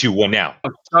2, 1 now.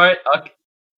 Sorry. Okay.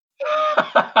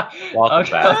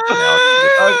 Welcome back.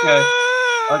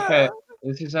 Okay.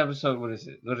 This is episode. What is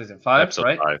it? 5, Episode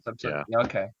right? 5, Episode, yeah.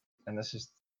 Okay. And this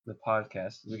is the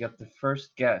podcast. We got the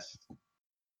first guest.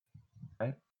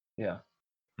 Right? Yeah.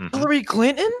 Mhm. Hillary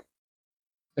Clinton?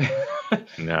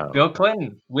 No. Bill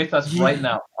Clinton with us right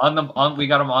now. We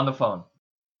got him on the phone.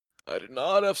 I did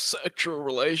not have sexual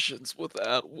relations with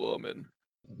that woman.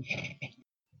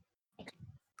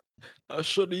 I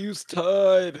should have used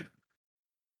Tide.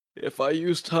 If I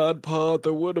used Tide Pod,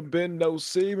 there would have been no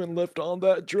semen left on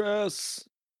that dress.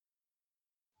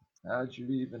 How'd you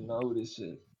even notice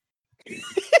it?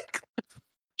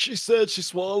 She said she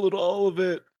swallowed all of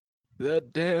it.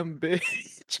 That damn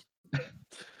bitch.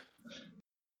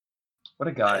 What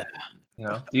a guy. You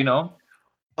know? Do you know him?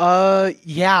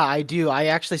 Yeah, I do. I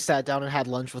actually sat down and had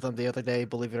lunch with him the other day,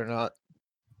 believe it or not.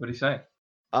 What did he say?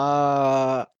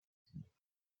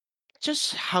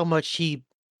 Just how much he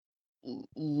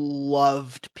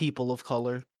loved people of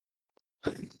color.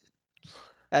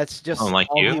 That's just Unlike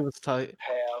all you? he was talking.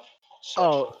 Have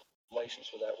sexual relations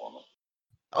with that woman.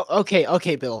 Oh,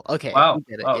 okay, Bill. Okay, Wow. we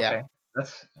get it. Oh, Yeah, okay.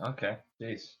 That's okay.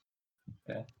 Jeez.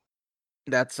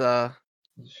 that's How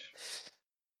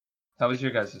was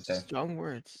your guys' day? strong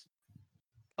words.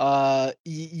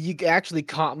 You actually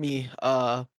caught me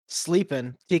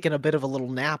sleeping, taking a bit of a little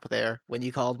nap there when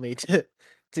you called me to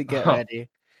get Oh. ready.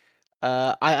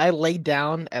 I laid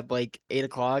down at like 8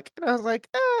 o'clock, and I was like,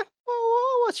 well,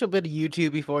 I'll watch a bit of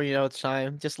YouTube before it's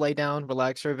time. Just lay down,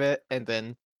 relax for a bit, and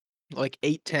then like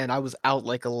 8:10, I was out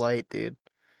like a light, dude.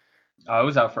 I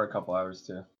was out for a couple hours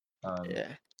too.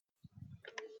 Yeah.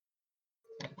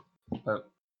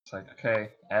 But it's like,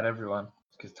 okay, add everyone.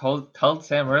 Because told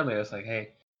Sam earlier, it's like,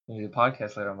 hey, when you do the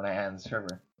podcast later, I'm gonna add in the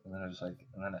server. And then I was like,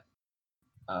 and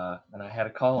I had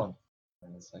to call him,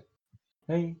 and it's like,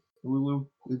 hey,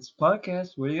 it's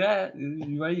podcast. Where you at?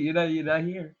 You're not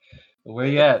here. Where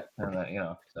you at?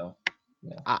 And so.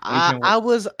 Yeah. I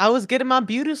was getting my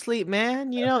beauty sleep,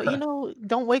 man. You know,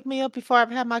 don't wake me up before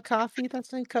I've had my coffee.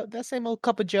 That same old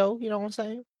cup of Joe. You know what I'm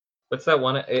saying? What's that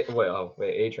one?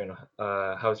 Wait, Adrian.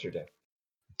 How's your day?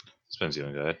 It's been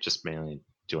doing good. Just mainly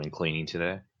doing cleaning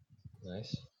today.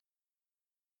 Nice.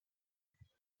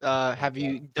 Have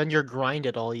you done your grind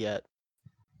at all yet?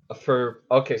 So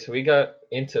we got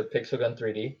into Pixel Gun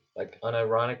 3D, like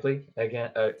unironically again.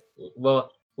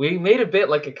 Well, we made a bit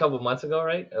like a couple months ago,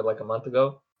 right? Like a month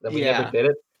ago. Then we never did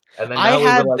it. And then I now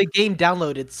had we were like, the game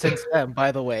downloaded since then,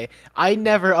 by the way. I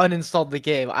never uninstalled the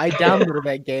game. I downloaded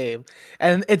that game,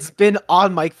 and it's been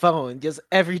on my phone. Just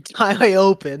every time I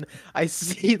open, I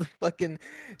see the fucking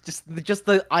just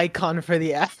the icon for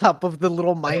the app of the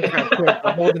little Minecraft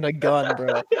character holding a gun,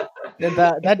 bro. And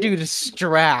that dude is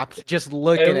strapped, just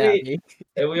looking at me.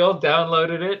 And we all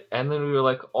downloaded it, and then we were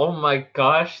like, oh my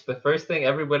gosh! The first thing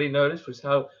everybody noticed was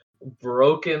how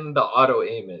broken the auto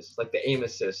aim is, like the aim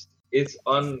assist. It's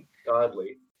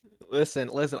ungodly. Listen,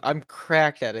 I'm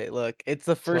cracked at it. Look, it's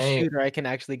the first Same. shooter I can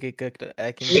actually get cooked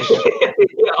at.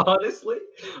 Yeah, honestly,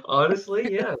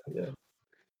 yeah.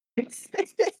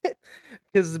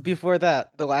 Because before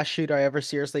that, the last shooter I ever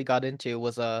seriously got into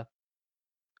was I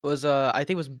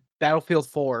think it was Battlefield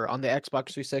 4 on the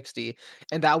Xbox 360,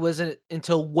 and that wasn't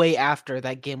until way after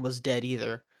that game was dead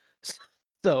either.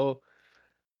 So,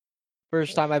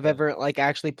 first time I've ever like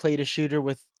actually played a shooter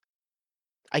with,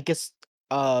 I guess,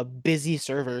 busy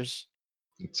servers.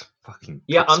 It's fucking.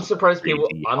 Yeah, I'm surprised crazy people.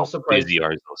 I'm how surprised. busy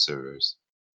are those servers?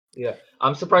 Yeah,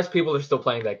 I'm surprised people are still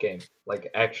playing that game.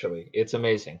 Like, actually, it's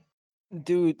amazing.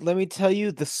 Dude, let me tell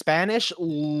you, the Spanish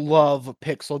love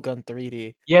Pixel Gun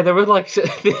 3D. Yeah, there were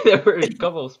a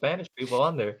couple of Spanish people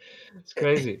on there. It's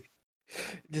crazy.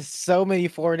 Just so many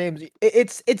foreign names.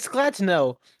 It's glad to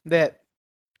know that,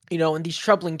 in these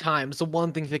troubling times, the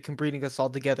one thing that can bring us all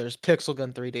together is Pixel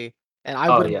Gun 3D, and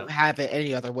I wouldn't have it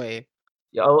any other way.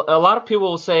 Yeah, a lot of people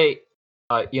will say,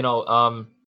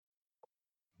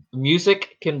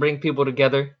 music can bring people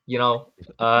together.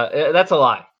 That's a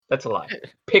lie. That's a lie.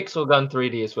 Pixel Gun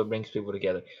 3D is what brings people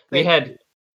together. We had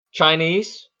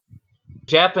Chinese,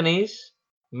 Japanese,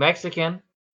 Mexican,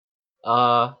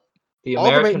 the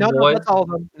American boy. No, that's all of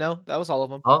them. No, that was all of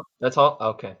them. Oh, that's all?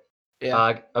 Okay.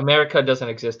 Yeah. America doesn't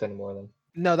exist anymore then.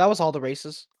 No, that was all the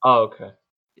races. Oh, okay.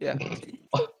 Yeah.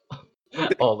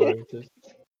 All the races.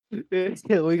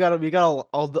 Yeah, we got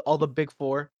all the big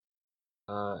four.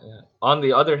 Yeah. On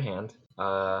the other hand,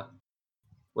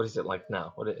 what is it like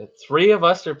now? 3 of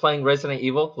us are playing Resident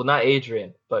Evil. Well, not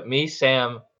Adrian, but me,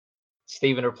 Sam,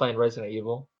 Steven are playing Resident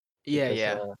Evil.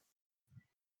 Yeah.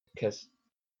 Because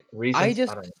reasons. I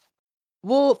don't know.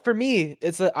 Well, for me,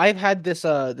 I've had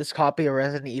this copy of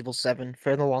Resident Evil 7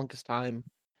 for the longest time.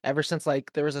 Ever since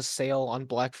like there was a sale on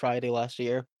Black Friday last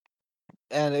year.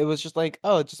 And it was just like,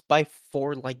 oh, just buy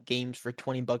 4 like games for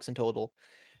 $20 in total.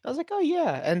 I was like, oh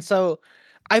yeah. And so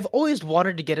I've always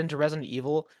wanted to get into Resident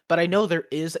Evil, but I know there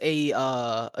is a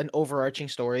an overarching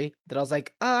story that I was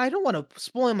like, I don't want to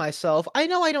spoil myself. I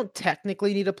know I don't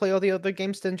technically need to play all the other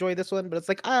games to enjoy this one, but it's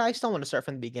like I still want to start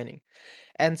from the beginning.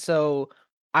 And so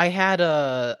I had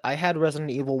Resident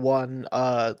Evil 1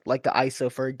 like the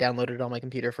ISO for it downloaded on my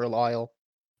computer for a while.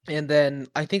 And then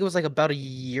I think it was like about a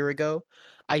year ago,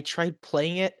 I tried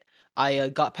playing it. I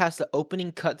got past the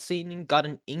opening cutscene, got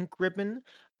an ink ribbon,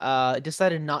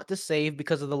 decided not to save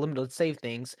because of the limited save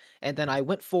things, and then I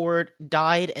went forward,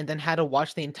 died, and then had to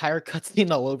watch the entire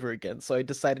cutscene all over again. So I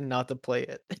decided not to play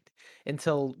it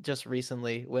until just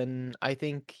recently when I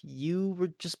think you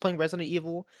were just playing Resident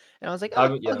Evil, and I was like, oh,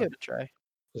 I'll Yeah, give it a try.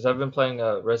 because I've been playing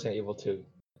Resident Evil 2.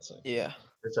 It's like, Yeah.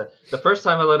 the first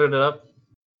time I loaded it up,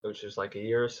 which was like a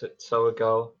year or so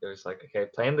ago. It was like, okay,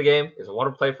 playing the game because I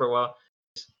want to play for a while.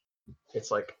 It's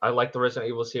like I like the Resident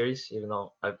Evil series, even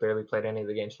though I've barely played any of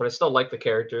the games, but I still like the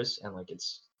characters and like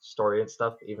its story and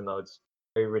stuff, even though it's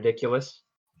very ridiculous.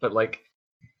 But like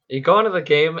you go into the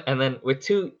game and then with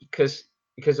two, because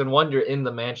in one you're in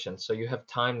the mansion, so you have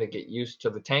time to get used to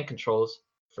the tank controls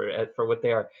for what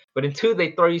they are. But in two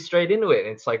they throw you straight into it,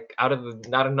 and it's like out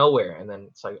of nowhere, and then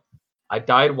it's like I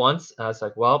died once, and I was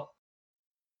like, well,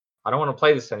 I don't want to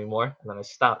play this anymore, and then I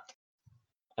stopped.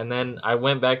 And then I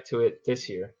went back to it this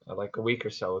year, like a week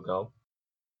or so ago,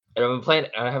 and I've been playing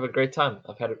it, and I have a great time.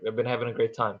 I've been having a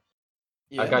great time.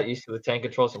 I got used to the tank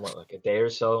controls in what, like a day or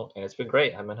so, and it's been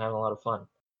great. I've been having a lot of fun,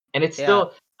 and it's Yeah.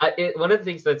 still one of the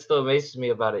things that still amazes me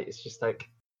about it is just like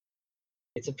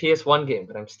it's a PS1 game,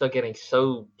 but I'm still getting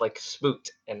so like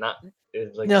spooked and not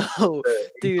like No,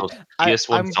 the- dude, Those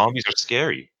PS1 I'm zombies are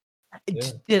scary.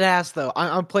 Yeah. Did ass though.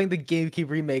 I'm playing the GameCube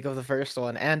remake of the first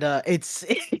one, and it's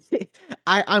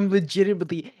I'm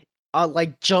legitimately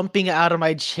like jumping out of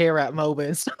my chair at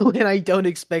moments when I don't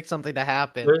expect something to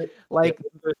happen. There- yeah, Like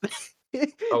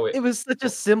oh wait, it was such a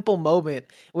simple moment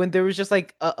when there was just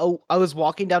like I was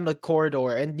walking down the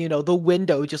corridor and the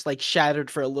window just like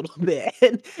shattered for a little bit.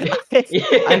 And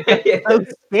I got yeah. so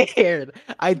scared.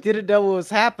 I didn't know what was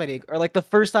happening. Or like the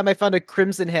first time I found a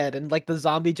crimson head and like the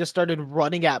zombie just started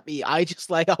running at me. I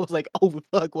was like, oh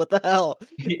fuck, what the hell?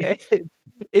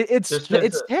 There's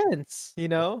It's tense, you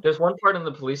know? There's one part in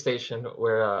the police station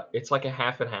where it's like a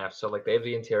half and half. So like they have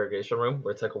the interrogation room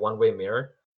where it's like a one-way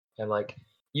mirror, and like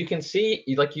you can see,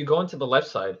 like you go into the left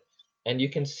side, and you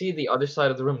can see the other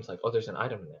side of the room. It's like, oh, there's an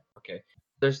item in there. Okay,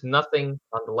 there's nothing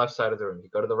on the left side of the room. You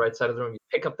go to the right side of the room, you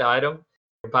pick up the item,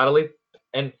 your bodily,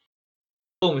 and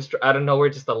boom, out of nowhere,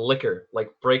 just a liquor like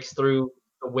breaks through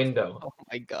the window. Oh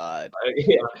my god.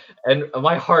 Yeah, and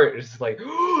my heart is like,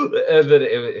 and then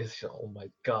it's oh my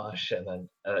gosh, and then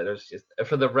there's just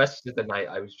for the rest of the night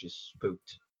I was just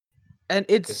spooked. And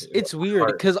It's it's my weird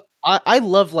heart. because I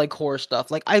love like horror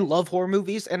stuff. Like I love horror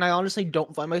movies, and I honestly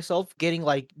don't find myself getting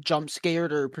like jump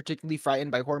scared or particularly frightened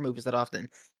by horror movies that often.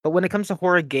 But when it comes to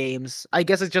horror games, I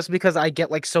guess it's just because I get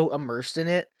like so immersed in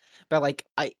it. But like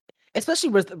especially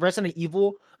with Resident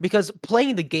Evil, because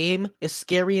playing the game is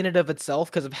scary in and of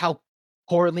itself because of how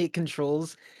poorly it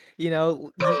controls. You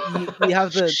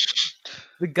have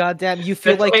the goddamn. The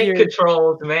tank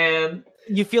controls, man.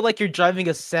 You feel like you're driving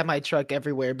a semi truck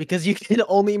everywhere because you can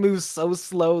only move so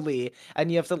slowly and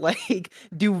you have to like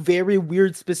do very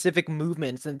weird specific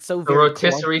movements and so The very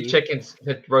rotisserie clunky. chickens,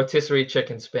 the rotisserie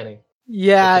chicken spinning.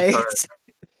 Yeah, With the turret.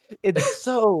 it's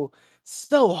so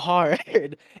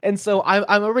hard. And so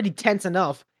I'm already tense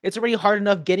enough. It's already hard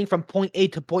enough getting from point A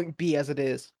to point B as it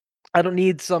is. I don't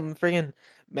need some friggin'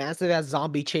 massive ass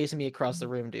zombie chasing me across the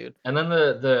room, dude. And then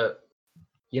the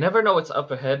you never know what's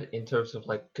up ahead in terms of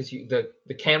like because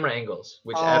the camera angles,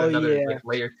 which add Oh another yeah. like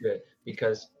layer to it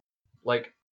because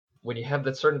like when you have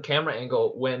that certain camera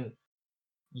angle when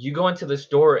you go into this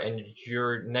door and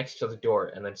you're next to the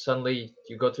door and then suddenly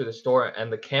you go through this door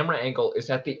and the camera angle is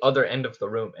at the other end of the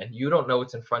room and you don't know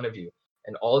what's in front of you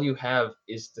and all you have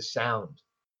is the sound of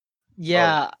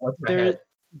Yeah, what's ahead.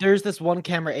 there's this one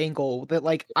camera angle that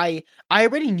like I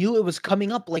already knew it was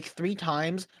coming up like 3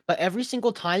 times, but every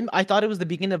single time I thought it was the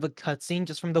beginning of a cutscene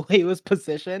just from the way it was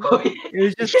positioned. It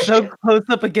was just so close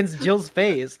up against Jill's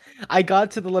face. I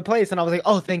got to the place and I was like,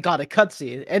 "Oh, thank God, a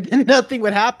cutscene." And then nothing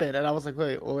would happen, and I was like,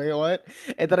 "Wait, what?"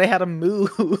 And then I had to move.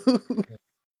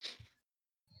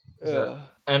 So- Ugh.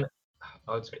 and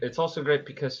it's also great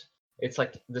because it's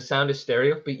like the sound is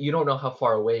stereo but you don't know how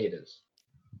far away it is.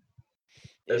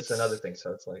 That's another thing,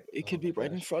 so it's like It oh could be my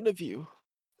right in gosh. front of you.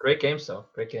 Great games though.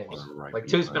 Great games. Alright, Like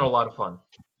 2's been a lot of fun.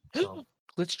 So.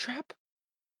 Glitch trap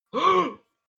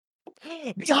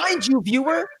behind you,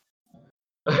 viewer.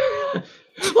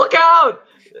 Look out!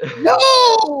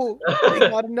 No, they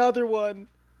got another one.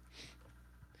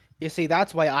 You see,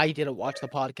 that's why I didn't watch the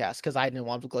podcast because I didn't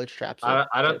want the glitch traps.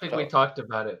 I don't think we talked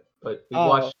about it, but we Oh.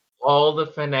 watched all the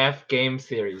FNAF game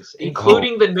series,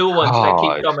 including the new ones that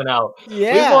keep God. coming out. We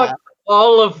Yeah, watched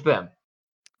all of them.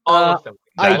 All of them.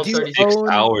 I All do 36 own-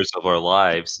 hours of our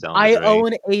lives down I the drain.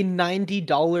 own a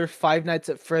 $90 Five Nights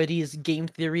at Freddy's Game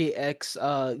Theory X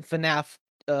FNAF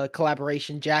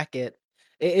collaboration jacket.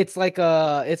 It's like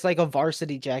a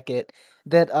varsity jacket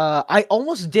that I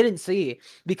almost didn't see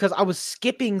because I was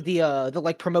skipping the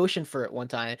like promotion for it one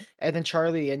time, and then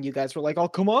Charlie and you guys were like, "Oh,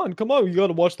 come on, you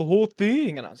gotta watch the whole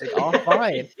thing," and I was like, "Oh,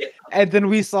 fine." And then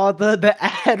we saw the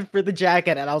ad for the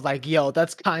jacket, and I was like, "Yo,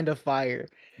 that's kind of fire."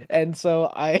 And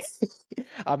so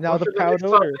I'm now Well, the for proud next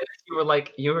 5 owner. minutes, you were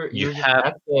like, you were You just have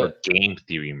at a the game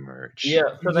theory merch. yeah.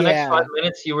 For the next Yeah. 5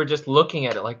 minutes, you were just looking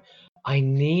at it like, I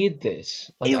need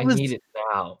this. Like, It I was- need it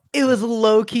now. It was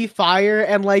low key fire,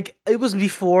 and like it was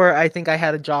before I think I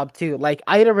had a job too. Like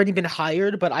I had already been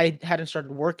hired, but I hadn't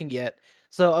started working yet.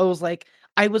 So I was like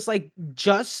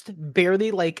just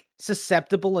barely like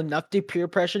susceptible enough to peer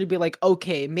pressure to be like,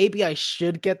 okay, maybe I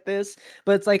should get this.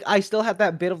 But it's like I still have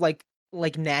that bit of like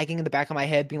nagging in the back of my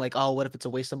head, being like, oh, what if it's a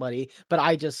waste of money? But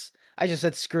I just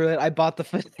said screw it. I bought the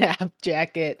FNAF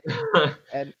jacket,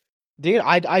 and dude,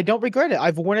 I don't regret it.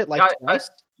 I've worn it like twice.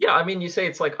 Yeah, I mean, you say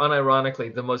it's like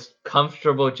unironically the most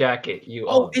comfortable jacket you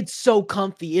Oh, own. it's so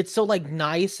comfy. It's so like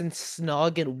nice and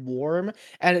snug and warm.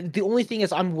 And the only thing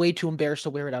is I'm way too embarrassed to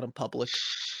wear it out in public.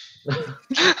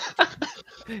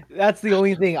 That's the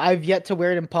only thing. I've yet to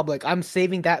wear it in public. I'm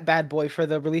saving that bad boy for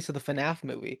the release of the FNAF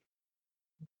movie.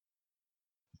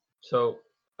 So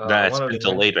I That's wanted been to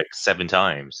mention- delayed like 7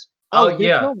 times. Oh, there's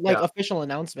yeah, no like yeah. official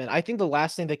announcement. I think the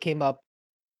last thing that came up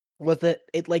was that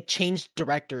it like changed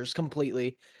directors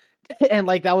completely. And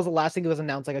like that was the last thing that was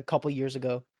announced like a couple years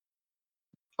ago.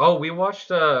 Oh, we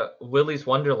watched Willy's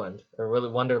Wonderland or Willy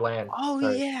Wonderland. Oh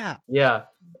Sorry. yeah. Yeah.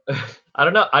 I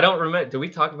don't know. I don't remember. Did we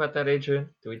talk about that, Adrian?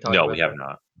 Did we talk No, about we have that?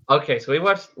 not. Okay, so we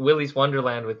watched Willy's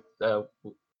Wonderland with I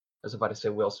was about to say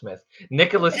Will Smith.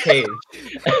 Nicolas Cage.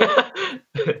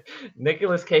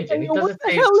 Nicolas Cage, and he What doesn't the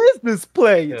say hell is this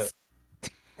place?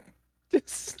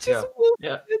 Just Yeah. Will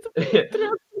Yeah. Smith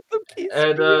throughout the piece.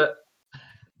 and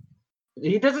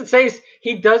he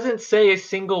doesn't say a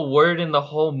single word in the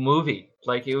whole movie.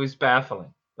 Like, it was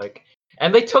baffling. Like,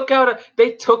 and they took out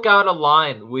a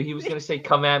line where he was gonna say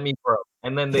 "Come at me, bro,"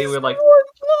 and then they His were like,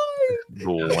 one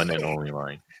line. The one and only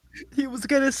line. He was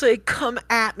gonna say, "Come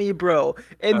at me, bro,"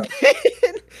 and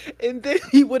then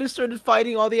he would have started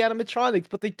fighting all the animatronics,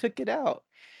 but they took it out.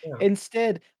 Yeah.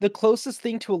 Instead, the closest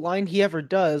thing to a line he ever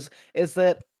does is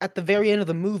that at the very end of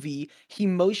the movie, he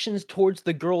motions towards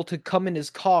the girl to come in his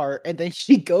car, and then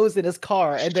she goes in his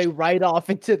car, and they ride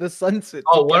off into the sunset.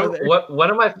 Oh, together.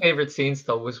 one of my favorite scenes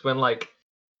though was when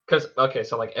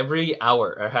so like every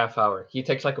hour or half hour he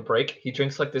takes like a break. He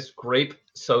drinks like this grape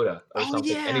soda or Oh,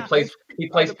 something, and yeah, he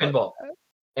plays about pinball.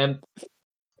 And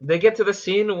they get to the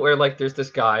scene where like there's this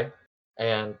guy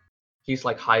and he's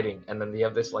like hiding, and then you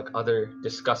have this like other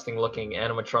disgusting looking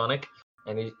animatronic,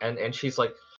 and she's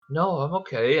like, "No, I'm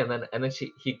okay," and then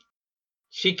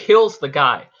she kills the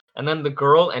guy. And then the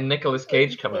girl and Nicolas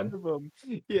Cage come in.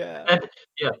 Yeah. And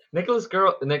yeah, Nicolas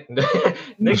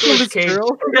Nicolas Cage,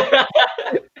 girl?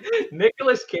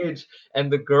 Nicolas Cage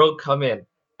and the girl come in,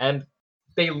 and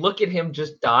they look at him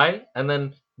just die, and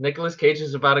then Nicolas Cage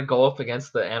is about to go up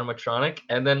against the animatronic,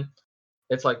 and then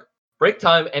it's like break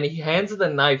time, and he hands the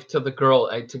knife to the girl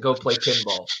to go play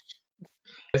pinball.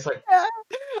 It's like,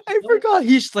 I forgot.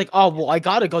 He's just like, "Oh well, I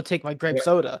gotta go take my grape Yeah,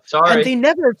 soda," sorry. and they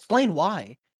never explain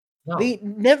why. No. They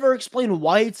never explain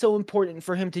why it's so important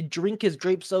for him to drink his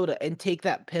grape soda and take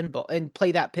that pinball and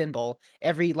play that pinball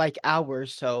every like hour or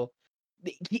so.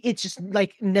 It's just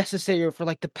like necessary for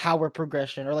like the power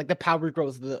progression or like the power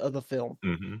growth of the film.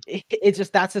 Hmm. It's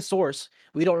just that's a source.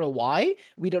 We don't know why.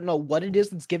 We don't know what it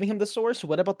is that's giving him the source.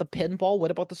 What about the pinball?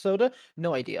 What about the soda?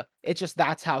 No idea. It's just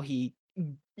that's how he,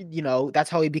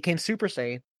 that's how he became Super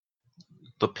Saiyan.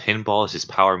 The pinball is his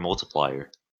power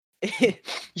multiplier.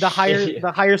 the higher Yeah.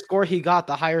 the higher score he got,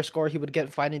 the higher score he would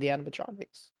get fighting the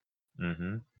animatronics.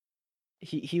 Hmm.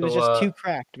 He was So, just too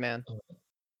cracked, man.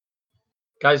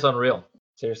 Guy's unreal.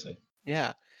 Seriously.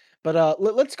 Yeah. But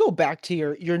let's go back to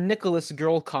your Nicholas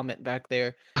girl comment back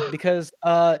there because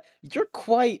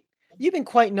you've been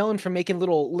quite known for making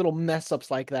little mess ups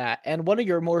like that. And one of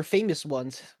your more famous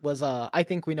ones was I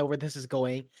think we know where this is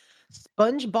going.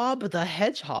 SpongeBob the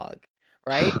Hedgehog.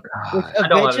 right? Which God. I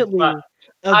don't want to eventually, talk.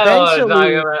 I don't want to talk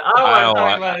eventually, about. I don't want to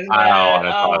talk about. I don't want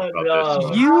to talk about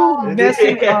this. you Oh.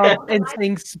 messing up and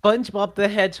saying SpongeBob the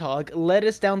Hedgehog led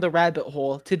us down the rabbit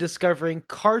hole to discovering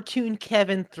Cartoon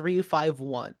Kevin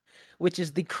 351, which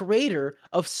is the creator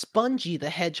of Spongy the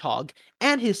Hedgehog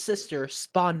and his sister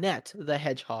Spawnette the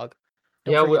Hedgehog.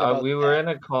 Don't Yeah, forget about we were that. in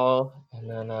a call, and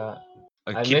then I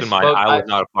Keep in mind, misspoke. I was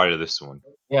not a part of this one.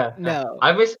 Yeah, No.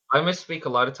 I misspeak a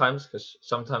lot of times because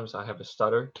sometimes I have a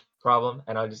stutter problem,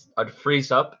 and I'd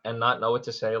freeze up and not know what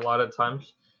to say a lot of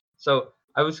times. So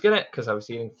I was gonna, because I was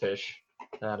eating fish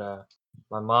that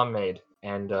my mom made,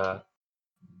 and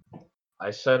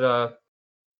I said I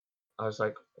was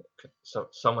like, so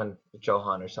someone,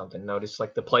 Johan or something, noticed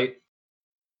like the plate.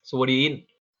 So what are you eating?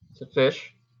 I said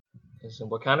fish. I said,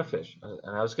 what kind of fish?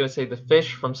 And I was gonna say the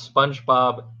fish from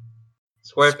SpongeBob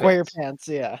SquarePants. SquarePants,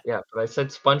 yeah. Yeah, but I said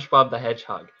SpongeBob the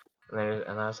Hedgehog, and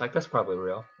I was like, that's probably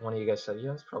real. One of you guys said, yeah,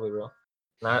 that's probably real.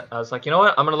 And I was like, you know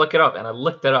what? I'm gonna look it up, and I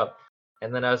looked it up,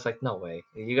 and then I was like, no way,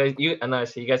 and then I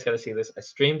said, you guys gotta see this. I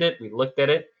streamed it. We looked at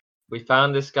it. We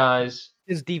found this guy's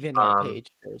His DeviantArt page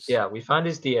first. yeah, we found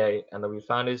his DA, and then we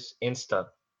found his Insta,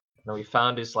 and then we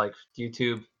found his like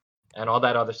YouTube, and all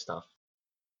that other stuff.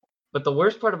 But the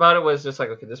worst part about it was just like,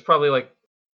 okay, this is probably like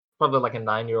a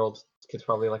 9-year-old kid's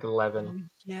probably like 11.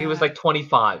 He was Yeah. like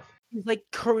 25. He's like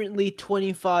currently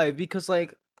 25 because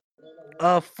like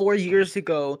 4 years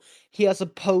ago he has a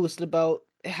post about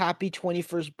happy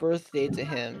 21st birthday to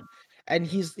him, and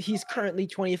he's currently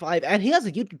 25, and he has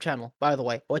a YouTube channel, by the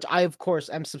way, which I of course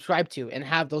am subscribed to and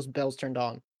have those bells turned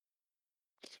on,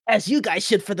 as you guys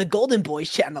should for the Golden Boys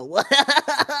channel.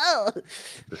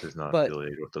 This is not But-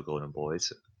 affiliated with the Golden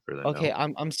Boys. For that Okay,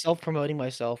 note. I'm self-promoting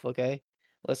myself, okay?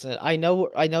 Listen, I know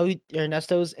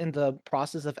Ernesto's in the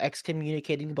process of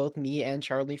excommunicating both me and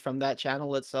Charlie from that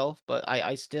channel itself, but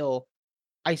I still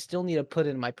need to put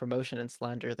in my promotion and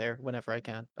slander there whenever I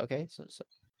can. Okay? So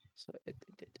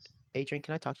Adrian,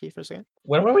 can I talk to you for a second?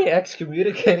 When were we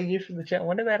excommunicating you from the chat?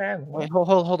 When did that happen? Wait,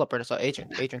 hold up, Ernesto. Adrian,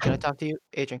 can I talk to you?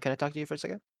 Adrian, can I talk to you for a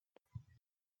second?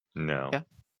 No.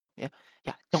 Yeah.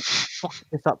 Yeah, don't fuck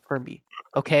this up for me,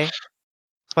 okay?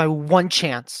 It's my one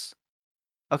chance.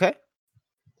 Okay?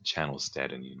 The channel's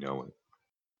dead and you know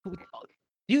it.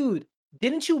 Dude,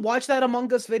 didn't you watch that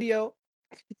Among Us video?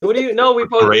 What do you know? We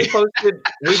Great. posted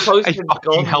I fucking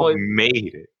Golden helped Boys.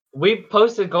 made it. We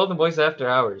posted Golden Boys After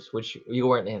Hours, which you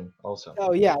weren't in, also.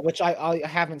 Oh yeah, which I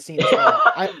haven't seen as well.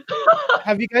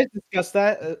 Have you guys discussed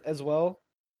that as well?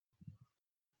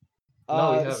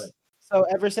 No, we haven't. So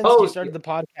ever since Oh, you started the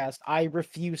podcast, I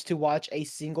refused to watch a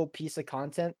single piece of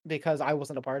content because I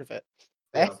wasn't a part of it.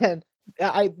 Yeah. And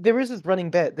there was this running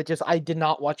bit that just I did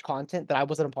not watch content that I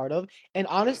wasn't a part of. And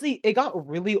honestly, it got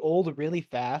really old really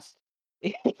fast.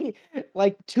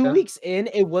 Like 2 Yeah. weeks in,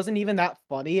 it wasn't even that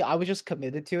funny. I was just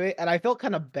committed to it, and I felt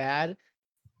kind of bad.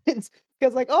 Because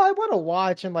like, oh, I want to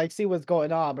watch and like see what's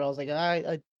going on, but I was like,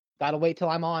 I gotta wait till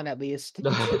I'm on at least.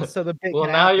 So the bit Well,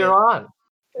 can now happen. you're on.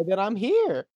 And then I'm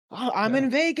here. I'm Yeah. in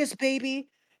Vegas, baby.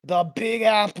 The Big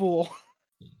Apple.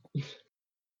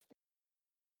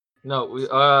 No, we As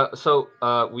the same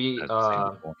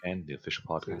beforehand, the official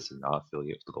podcast is not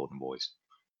affiliated with the Golden Boys.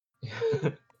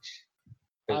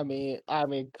 I mean,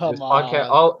 this come podcast. on.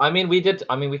 Oh, I mean, we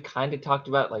kind of talked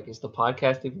about like, is the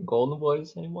podcast even Golden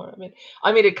Boys anymore?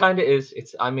 I mean, it kind of is.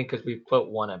 It's, because we put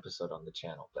one episode on the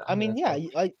channel. But, I mean, that's yeah,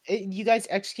 fine. you guys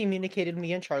excommunicated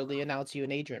me and Charlie, and now it's you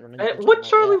and Adrian running. the What channel,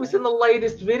 Charlie yeah. was in the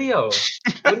latest video?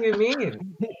 What do you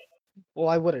mean? Well,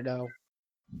 I wouldn't know.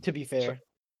 To be fair.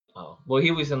 Oh, well,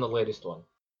 he was in the latest one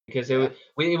because Yeah.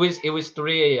 it was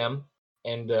 3 a.m.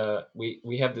 and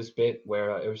we have this bit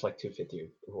where it was like 2:50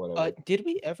 or whatever. Did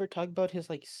we ever talk about his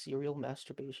like serial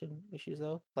masturbation issues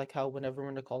though? Like how whenever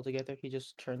we're in a call together, he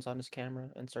just turns on his camera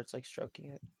and starts like stroking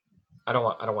it. I don't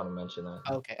want to mention that.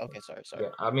 Okay, sorry.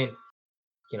 Yeah, I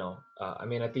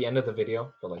mean, at the end of the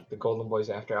video for like the Golden Boys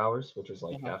After Hours, which was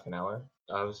like Uh-huh. half an hour,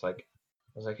 I was like,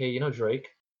 hey, Drake?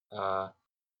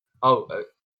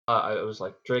 I was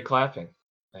like, Drake clapping.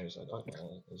 And he was like, okay.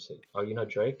 He said, oh,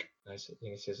 Drake? And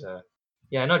he says,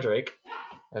 yeah, I know Drake.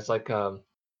 And it's like,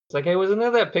 hey, wasn't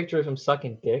there that picture of him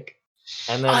sucking dick?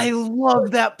 And then I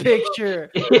love that picture.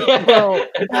 yeah, Bro,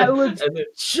 and that then- looks and then-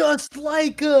 just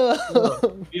like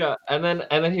him. yeah, and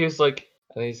then he was like,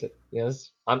 and he said,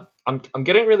 yes, I'm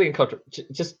getting really uncomfortable.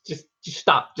 Just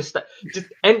stop, just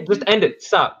end it,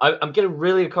 stop. I'm getting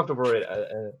really uncomfortable right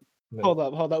Hold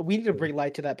up. We need to bring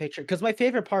light to that picture because my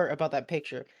favorite part about that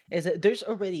picture is that there's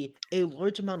already a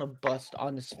large amount of bust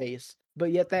on his face,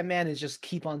 but yet that man is just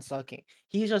keep on sucking.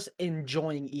 He's just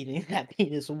enjoying eating that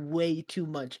penis way too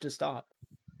much to stop,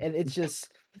 and it's just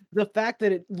The fact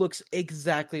that it looks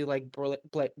exactly like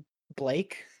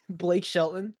Blake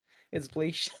Shelton. It's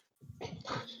Blake.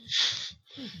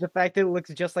 The fact that it looks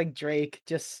just like Drake,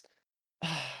 just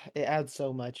it adds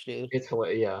so much, dude. It's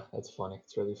hilarious. Yeah, it's funny.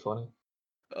 It's really funny.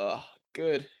 Oh,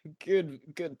 good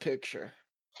picture.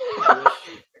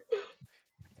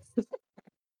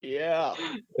 Yeah.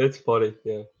 It's funny.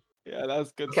 Yeah. Yeah,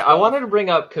 that's good Okay, stuff. I wanted to bring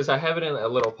up because I have it in a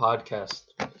little podcast.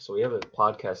 So we have a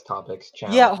podcast topics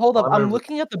channel. Yeah, hold up. I wanted I'm to-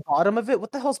 looking at the bottom of it.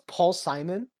 What the hell's Paul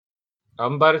Simon?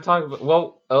 I'm about to talk about.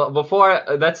 Well,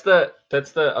 that's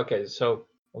the okay. So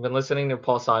I've been listening to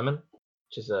Paul Simon,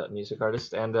 which is a music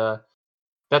artist, and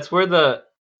that's where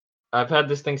I've had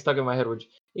this thing stuck in my head, which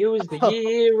it was the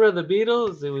year of the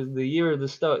Beatles, it was the year of the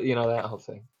Stones, that whole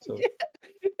thing. So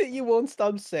You won't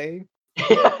stop saying.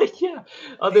 yeah.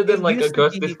 Other than It like used to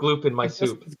Augustus be Gloop in my Just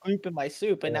soup. this group in my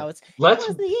soup, and Yeah. now it's Let's it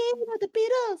was the year of the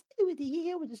Beatles. It was the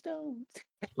year with the Stones.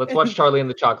 let's watch Charlie and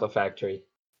the Chocolate Factory.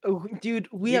 Oh, dude,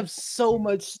 we Yeah. have so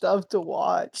much stuff to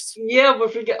watch. Yeah,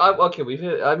 but forget. Okay,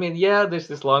 there's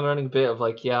this long running bit of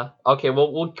like, yeah, okay,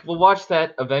 we'll watch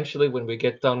that eventually when we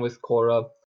get done with Korra,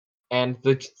 and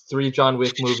the 3 John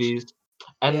Wick movies,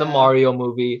 and the Yeah. Mario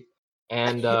movie,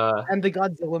 and And the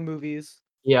Godzilla movies.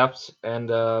 yaps, and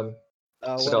What What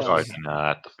else? else? Starting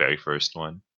at the very first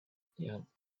one. yeah,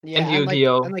 Yeah, And and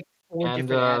Yu-Gi-Oh! and like 4 and,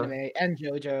 different anime and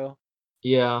JoJo.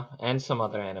 yeah, and some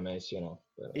other animes,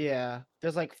 but- Yeah,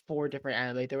 there's like 4 different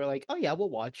anime. They were like, oh yeah, we'll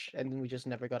watch, and then we just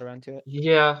never got around to it.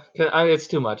 Yeah, it's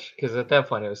too much because at that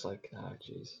point it was like, oh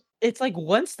jeez. It's like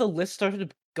once the list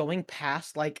started going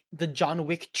past like the John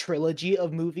Wick trilogy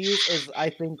of movies is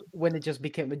I think when it just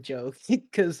became a joke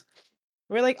because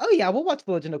we're like, oh yeah, we'll watch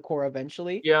The Legend of Korra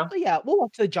eventually. Yeah. Oh yeah, we'll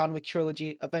watch the John Wick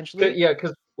trilogy eventually. Yeah,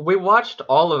 because we watched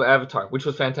all of Avatar, which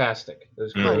was fantastic. It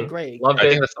was Mhm. great. Oh, great. Loved I it.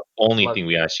 think that's the only Love- thing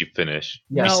we actually finished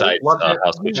Yeah, besides loved it.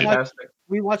 Hell's We Kitchen. watched- Fantastic.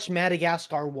 We watched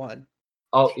Madagascar 1.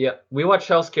 Oh yeah, we watched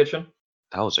Hell's Kitchen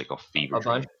That was like a fever a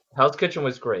dream. bunch. Hell's Kitchen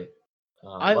was great.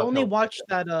 I Love only Hell's watched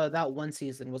Kitchen. that one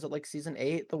season. Was it like season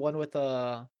 8? The one with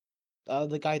the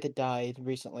guy that died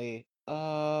recently.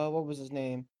 What was his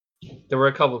name? There were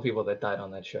a couple of people that died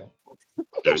on that show.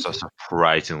 There's a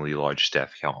surprisingly large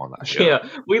death count on that show. Yeah,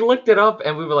 we looked it up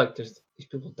and we were like, these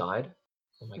people died.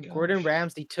 Oh my god. Gordon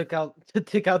Ramsay took out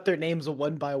their names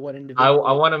one by one I individually.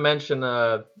 want to mention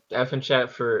F in chat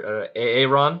for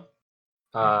Aaron,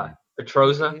 Mhm.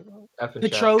 Petroza. F in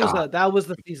chat. Petroza, God. that was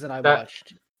the season I That-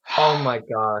 watched. Oh my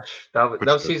gosh, that was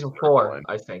Petroza's season the 4, one.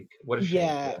 I think. What a shame.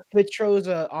 Yeah,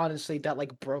 Petroza, honestly, that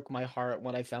like broke my heart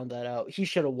when I found that out. He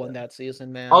should have won that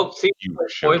season, man. Oh, see, You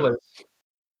spoilers.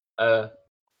 Oh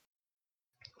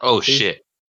See? shit.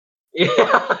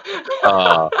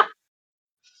 Yeah.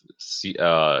 See,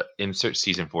 insert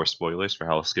season 4 spoilers for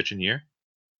Hell's Kitchen here.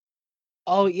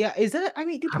 Oh yeah, is that? I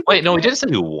mean, do people Wait, no, we care? didn't say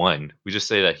who won. We just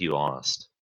say that he lost.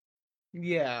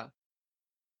 Yeah.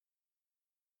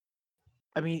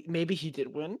 I mean, maybe he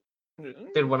did win.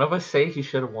 Did one of us say he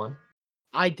should have won?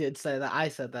 I did say that. I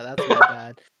said that. That's my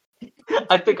bad.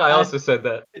 I think I also said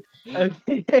that.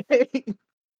 Okay.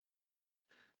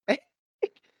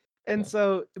 And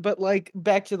so, but like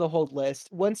back to the whole list.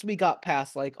 Once we got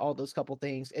past like all those couple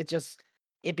things,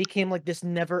 it became like this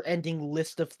never-ending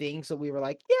list of things that we were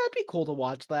like, yeah, it'd be cool to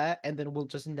watch that, and then we'll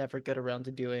just never get around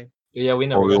to doing. Yeah, we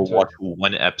never Or got we'll to watch it.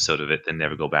 one episode of it, then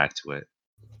never go back to it.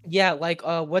 Yeah, like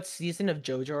what season of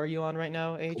JoJo are you on right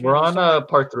now, Adrian? We're You on started-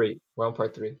 part 3. We're on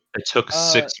part 3. It took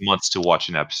 6 months to watch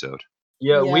an episode.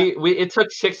 Yeah, Yeah. we it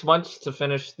took 6 months to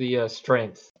finish the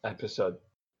strength episode.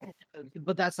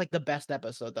 but that's like the best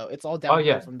episode though. It's all downhill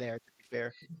yeah. from there, to be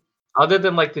fair. Other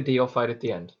than like the Dio fight at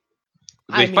the end.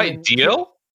 They I fight mean,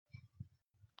 Dio?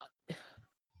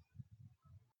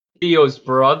 Dio's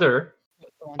brother.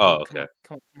 Come on, Oh, dude, come okay.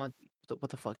 on, come on.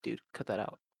 What the fuck, dude? Cut that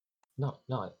out. No,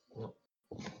 I You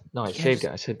can't saved just-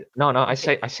 it. I said no, I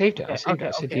saved it. I saved it. I said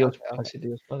okay, Dio's. okay. I said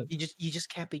Dio's brother. You just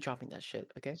can't be dropping that shit,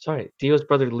 okay? Sorry, Dio's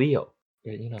brother Leo.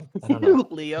 I don't know.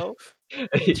 Leo.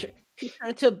 He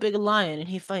turned into a big lion and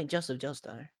he fight Joseph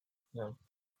Joestar. Yeah.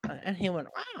 And he went,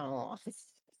 wow.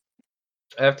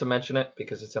 I have to mention it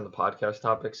because it's in the podcast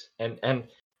topics, and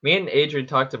me and Adrian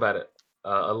talked about it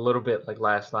a little bit like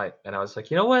last night, and I was like,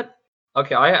 you know what?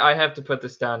 Okay, I have to put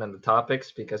this down in the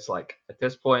topics because like at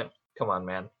this point, come on,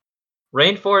 man.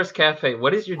 Rainforest Cafe,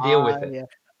 what is your deal with it? Yeah.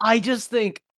 I just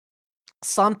think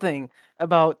something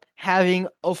about having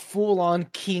a full-on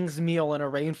king's meal in a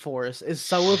rainforest is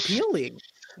so appealing.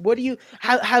 What do you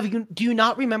do you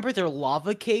not remember their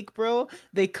lava cake, bro?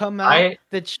 They come out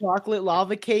the chocolate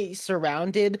lava cake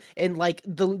surrounded and like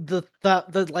the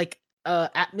like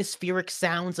atmospheric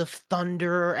sounds of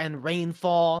thunder and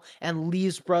rainfall and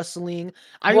leaves rustling.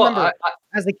 I Well, remember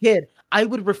as a kid, I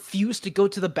would refuse to go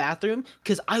to the bathroom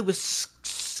because I was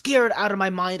scared out of my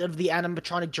mind of the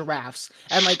animatronic giraffes.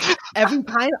 And like every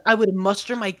time I would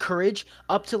muster my courage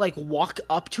up to like walk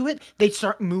up to it, they'd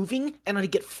start moving and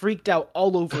I'd get freaked out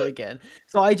all over again.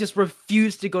 So I just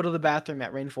refused to go to the bathroom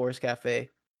at Rainforest Cafe.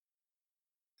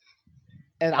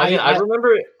 And I mean,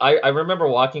 I remember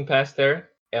walking past there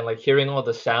and like hearing all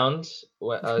the sounds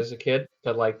when I was a kid,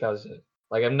 but like that was it.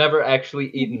 Like I've never actually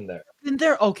eaten there. been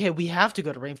there. Okay, we have to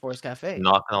go to Rainforest Cafe.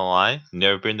 Not gonna lie,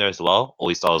 never been there as well. All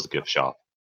we saw was a gift shop.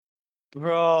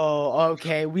 Bro,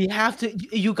 okay, we have to.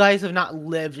 You guys have not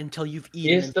lived until you've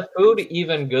eaten. Is the food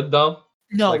even good though?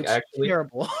 No, like, it's actually?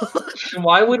 terrible. Then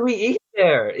why would we eat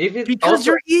there? If it's Because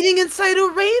also, you're eating inside a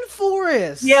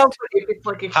rainforest. yeah, but if it's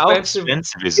like How expensive,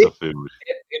 expensive is the food?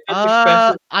 if it's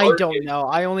expensive, I don't know.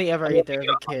 I only ever I'm ate there as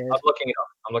looking a kid. I'm looking it up.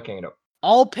 I'm looking it up.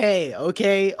 I'll pay,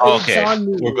 okay? Okay, It's on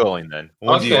me. we're going then.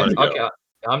 When do you Okay, want to go? okay,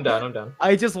 I'm done. I'm done.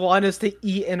 I just want us to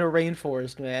eat in a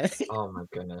rainforest, man. Oh my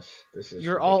goodness, this is.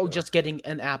 You're all ridiculous. just getting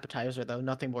an appetizer, though.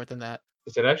 Nothing more than that.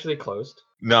 Is it actually closed?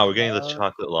 No, we're getting the Uh,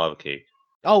 chocolate lava cake.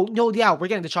 Oh, no, yeah, we're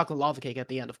getting the chocolate lava cake at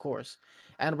the end, of course.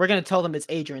 And we're going to tell them it's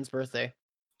Adrian's birthday.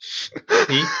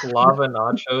 Peak lava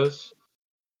nachos,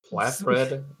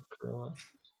 flatbread.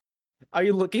 Are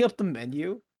you looking up the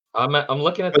menu? I'm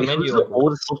looking at the Wait, menu. who's the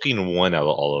oldest looking one out of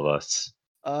all of us?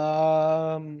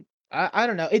 I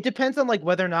don't know. It depends on like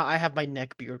whether or not I have my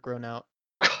neck beard grown out.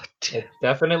 God damn. It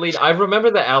definitely. I remember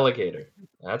the alligator.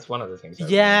 That's one of the things. I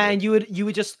Yeah, remember. and you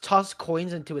would just toss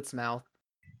coins into its mouth.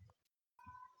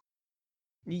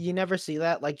 You never see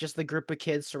that? Like just the group of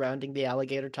kids surrounding the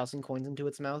alligator tossing coins into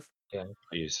its mouth? Are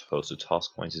you supposed to toss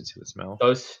coins into its mouth?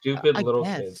 Those stupid I little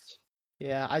guess. kids.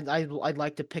 Yeah, I'd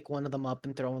like to pick one of them up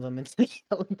and throw them into the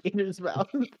alligator's mouth.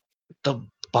 The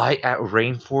bite at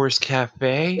Rainforest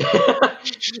Cafe?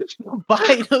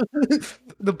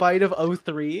 The bite of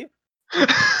 03.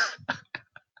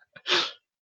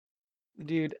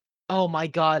 Dude, oh my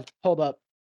god, hold up.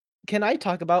 Can I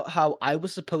talk about how I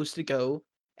was supposed to go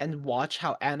and watch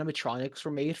how animatronics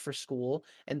were made for school,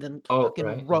 and then Oh, fucking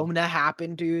right, yeah. Rona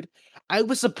happened, dude? I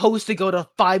was supposed to go to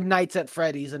Five Nights at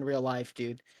Freddy's in real life,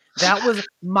 dude. That was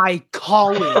my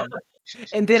calling.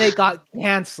 And then it got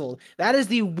canceled. That is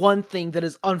the one thing that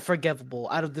is unforgivable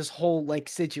out of this whole like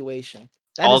situation.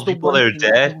 That All is the people that are one thing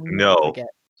I dead? will never No. forget.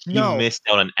 You No. missed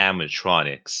out on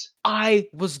animatronics. I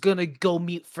was gonna go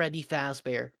meet Freddy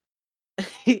Fazbear.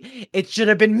 It should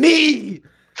have been me.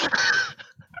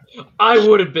 I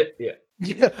would have been. Yeah.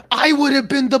 Yeah, I would have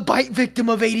been the bite victim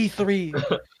of 83.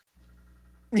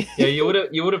 Yeah, you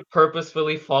would have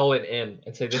purposefully fallen in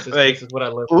and say this Like, is what I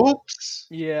live for. Oops.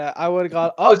 Yeah, I would have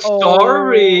got. Oh,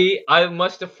 sorry! I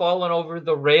must have fallen over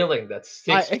the railing that's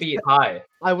 6 feet high.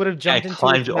 I would have I jumped into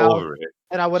climbed its mouth, over it.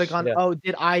 and I would have gone, Yeah. "Oh,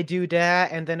 did I do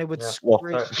that?" And then it would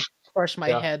Yeah. crush my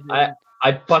Yeah, head.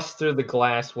 I bust through the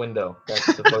glass window. That's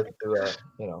supposed to,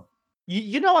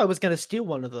 You know I was gonna steal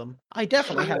one of them. I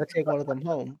definitely had to take one of them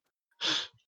home.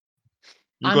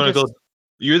 You're I'm gonna just- go.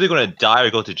 You're either gonna die or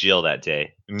go to jail that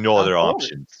day. No other Oh.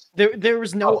 options. There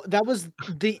was no. That was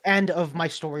the end of my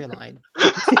storyline.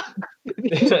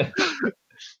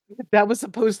 That was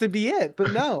supposed to be it,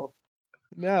 but no.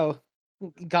 God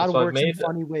That's what works in made it.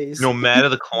 funny ways. No matter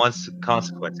the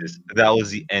consequences, that was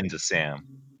the end of Sam.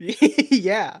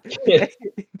 Yeah.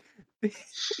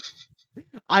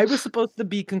 I was supposed to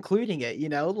be concluding it,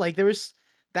 like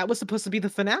that was supposed to be the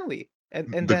finale.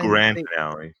 And The then grand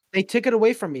finale. they took it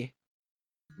away from me.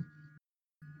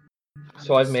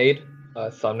 So I've made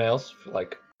thumbnails for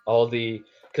like all the,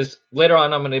 because later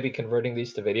on I'm gonna be converting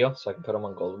these to video so I can put them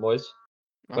on Golden Boys.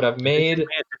 But I've They made. made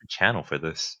a different channel for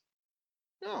this.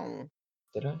 No.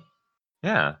 Did I?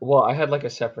 Yeah. Well, I had like a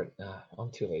separate.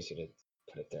 I'm too lazy to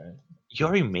put it there. You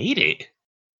already made it.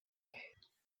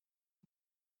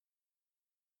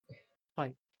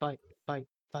 Fight.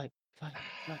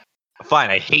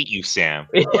 Fine, I hate you, Sam.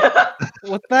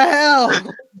 What the hell?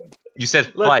 You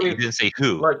said Look, fight, we- you didn't say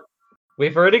who. Look,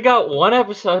 we've already got one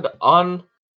episode on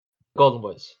Golden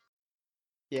Boys.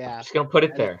 Yeah. Just gonna put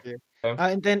it that is there. true.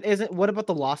 Okay? And then what about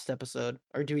the lost episode?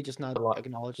 Or do we just not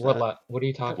acknowledge that? What are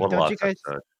you talking What about? Don't you lost guys-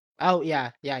 episode? Oh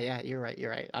yeah. You're right.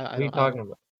 What are you talking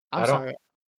about? I'm I don't- sorry.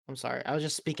 I'm sorry. I was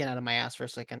just speaking out of my ass for a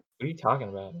second. What are you talking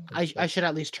about? I should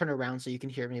at least turn around so you can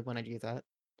hear me when I do that.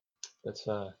 That's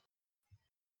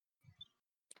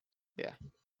Yeah.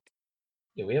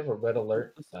 Yeah, we have a red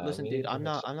alert. Listen, we dude, need to I'm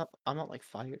miss- not like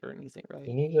fired or anything, right?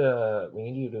 We need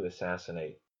you to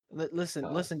assassinate. Listen,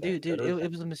 that dude, terrorist.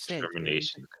 it was a mistake. Dude.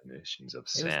 Termination conditions of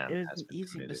Sam. It was has an been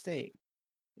easy committed. mistake.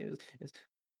 It was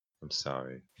I'm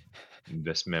sorry.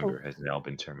 This member has now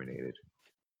been terminated.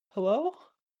 Hello?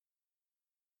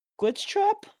 Glitch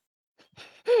trap?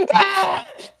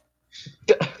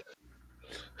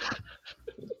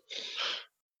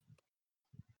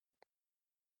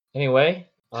 Anyway,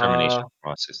 Termination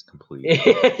process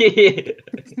complete.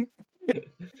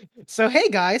 So hey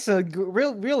guys, so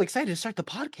real excited to start the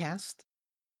podcast.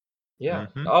 yeah.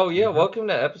 Mhm, Oh yeah. mhm. Welcome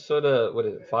to episode. What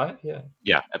is it? 5? Yeah.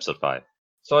 Yeah, episode 5.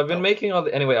 So I've been Oh. making all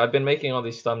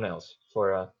these thumbnails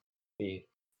for the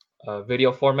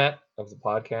video format of the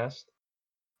podcast,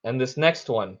 and this next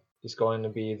one is going to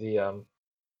be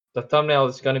the thumbnail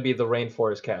is going to be the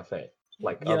rainforest cafe.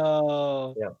 Like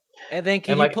Yo. yeah. And then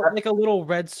can And you like put like a little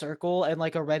red circle and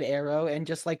like a red arrow and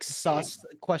just like sus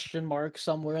question mark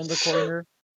somewhere in the corner?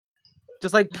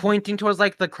 Just like pointing towards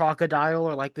like the crocodile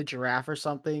or like the giraffe or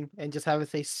something and just have it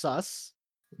say sus.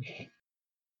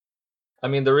 I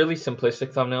mean, the really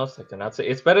simplistic thumbnails, like they're not.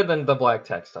 It's better than the black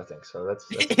text, I think. So that's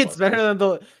a It's plus. better than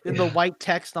the white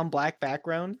text on black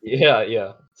background.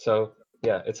 Yeah. So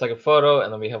yeah, it's like a photo,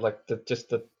 and then we have like just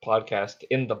the podcast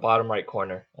in the bottom right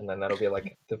corner, and then that'll be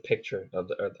like the picture of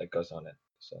the earth that goes on it.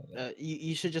 So yeah.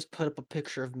 You should just put up a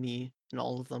picture of me in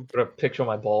all of them. Put a picture of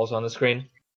my balls on the screen.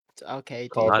 Okay,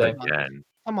 dude. Call it Not day. again.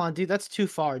 Come on, dude. That's too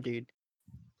far, dude.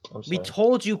 I'm We sorry.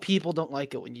 told you people don't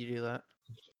like it when you do that.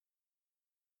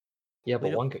 Yeah,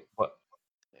 we but don't- what?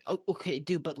 Oh, okay,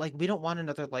 dude, but like we don't want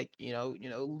another like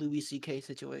Louis C.K.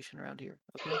 situation around here.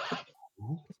 Okay.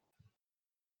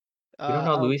 You don't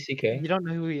know Louis C.K.? You don't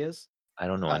know who he is? I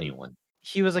don't know Uh, anyone.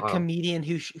 He was a Wow. comedian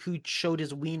who showed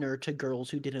his wiener to girls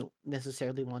who didn't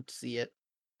necessarily want to see it,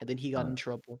 and then he got in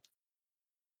trouble.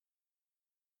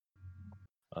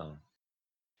 Oh.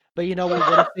 But you know what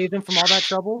would have saved him from all that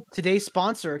trouble? Today's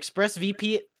sponsor,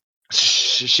 ExpressVPN.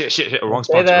 Shit. Wrong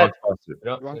Say sponsor. that. Wrong sponsor. We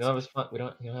don't Wrong have a sponsor. We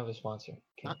don't have a sponsor.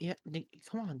 Okay. Not yet.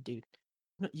 Come on, dude.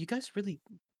 No, you guys really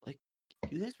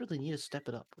need to step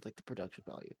it up with like the production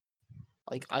value.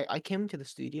 Like I came into the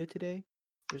studio today.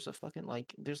 There's a fucking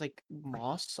there's like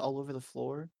moss all over the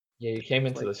floor. Yeah, you came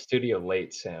into the studio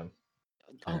late, Sam.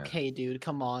 Yeah. Okay, dude,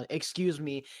 come on. Excuse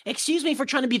me for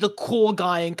trying to be the cool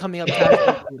guy and coming up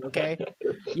casual, dude, okay?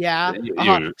 Yeah.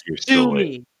 You're Sue still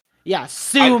late. me. Yeah,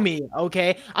 sue me,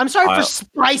 okay? I'm sorry for I'll-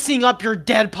 spicing up your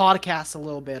dead podcast a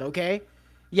little bit, okay?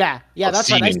 Yeah, I'll that's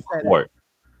see right. I you said in it. court.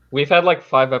 We've had like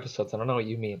 5 episodes. I don't know what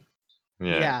you mean.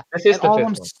 Yeah. This is And the all of 5th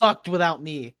them one. sucked without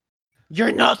me.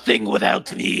 You're nothing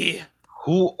without me.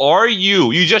 Who are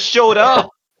you? You just showed up.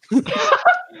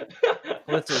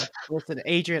 Listen,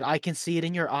 Adrian, I can see it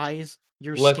in your eyes.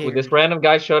 You're Look, scared. this random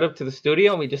guy showed up to the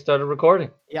studio and we just started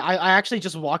recording. Yeah, I actually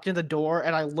just walked in the door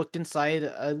and I looked inside,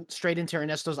 straight into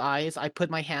Ernesto's eyes. I put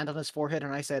my hand on his forehead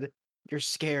and I said, "You're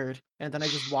scared." And then I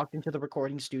just walked into the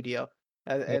recording studio.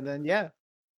 And then yeah,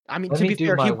 I mean, Let to me be do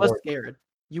fair, he my was work. scared.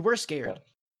 You were scared.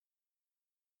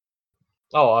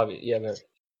 Oh, obviously, yeah,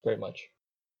 very much.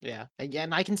 Yeah,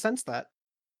 and I can sense that.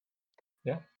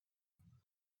 Yeah.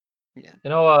 Yeah. You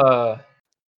know,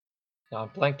 I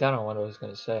blanked out on what I was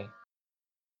gonna say.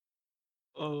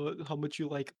 How much you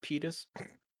like Petus?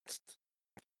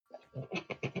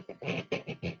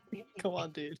 Come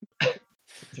on, dude.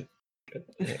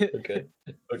 Okay.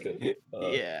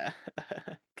 Yeah.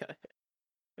 Okay.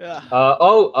 Yeah.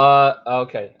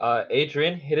 Okay.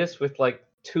 Adrian, hit us with like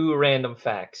 2 random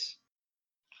facts.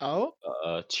 Oh.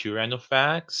 2 random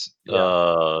facts.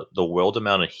 Yeah. The world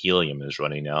amount of helium is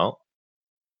running out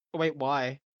Wait,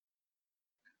 why?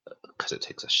 because it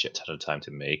takes a shit ton of time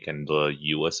to make, and the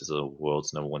U.S. is the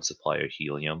world's #1 supplier of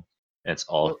helium, and it's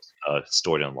all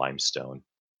stored in limestone.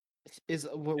 Where's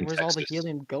all the Texas.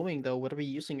 helium going though? What are we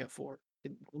using it for?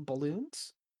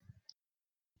 Balloons?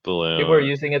 Balloon. People are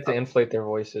using it to inflate their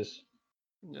voices.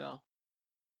 No.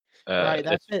 Right,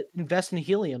 that's it. Invest in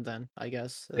helium then, I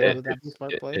guess. Yeah, Would that be a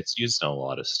smart play? It's used in a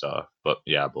lot of stuff, but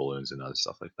yeah, balloons and other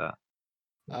stuff like that.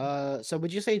 So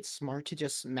would you say it's smart to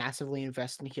just massively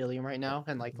invest in helium right now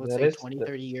and like let's That say is 20,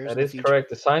 30 years That in the is future? correct.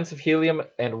 The science of helium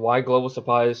and why global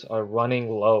supplies are running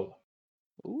low.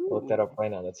 Look that up Ooh,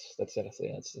 right now. That's it. That's the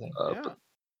thing. yeah. But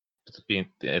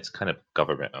it's kind of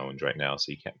government owned right now,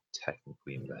 so you can't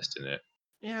technically invest in it.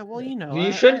 Yeah, well, you know.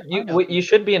 What you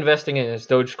should be investing in is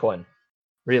Dogecoin.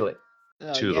 Really.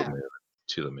 To yeah. the moon.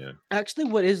 To the moon. Actually,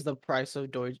 what is the price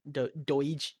of Dogecoin?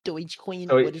 So What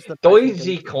is the price of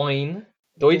Dogecoin.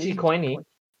 Dogecoin.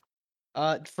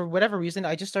 For whatever reason,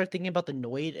 I just started thinking about the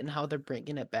Noid and how they're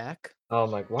bringing it back. Oh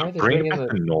my! Why are they Bring bringing back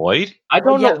the? the Noid? I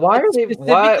don't know. Why are they?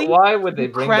 specifically Why would they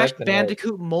the bring Crash back the Noid?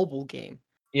 Bandicoot mobile game.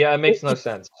 Yeah, it makes no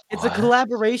sense. It's a What?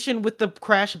 collaboration with the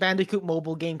Crash Bandicoot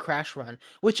mobile game Crash Run,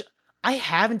 which I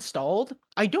have installed.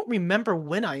 I don't remember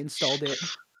when I installed it.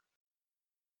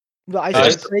 Well, I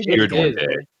Guys, said Craig pure was going Day.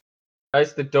 to.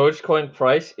 Guys, the Dogecoin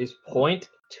price is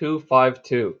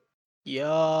 0.252.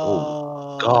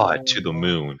 Yo. God, to the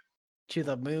moon. To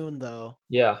the moon, though.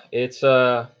 Yeah, it's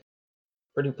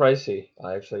pretty pricey.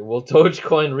 Actually, will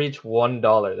Dogecoin reach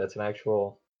 $1? That's an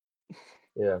actual.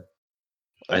 Yeah,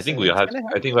 I think Listen, we it's have. gonna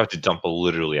I think we have to dump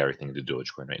literally everything into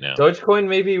Dogecoin right now. Dogecoin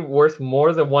may be worth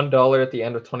more than $1 at the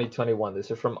end of 2021.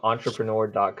 This is from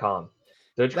entrepreneur.com.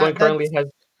 Dogecoin currently that's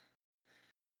has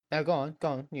now go on.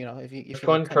 You know, if you're like Dogecoin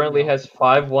cutting me currently off. has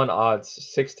 5-1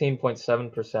 odds,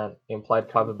 16.7% implied Oh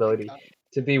my probability God.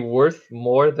 to be worth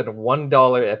more than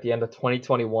 $1 at the end of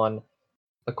 2021,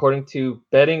 according to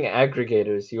betting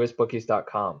aggregators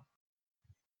usbookies.com.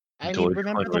 I mean,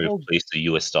 remember Dogecoin the will whole replace the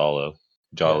US dollar.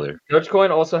 Yeah. Dogecoin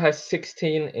also has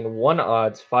 16 in 1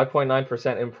 odds,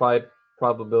 5.9% implied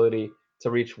probability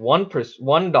to reach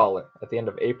 $1 at the end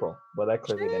of April. Well, that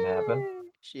clearly didn't happen.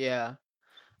 Yeah.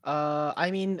 I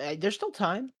mean, there's still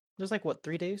time. There's like what,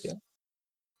 3 days? Yeah.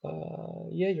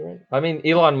 Yeah, you're right. I mean,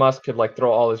 Elon Musk could like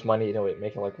throw all his money into it,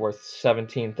 make it like worth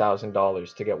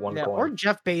 $17,000 to get one Yeah, or coin.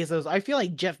 Jeff Bezos. I feel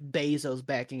like Jeff Bezos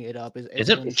backing it up is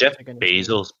Isn't when Jeff shit's gonna change.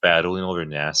 Bezos battling over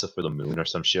NASA for the moon or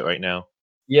some shit right now?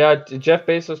 Yeah, Jeff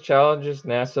Bezos challenges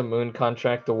NASA moon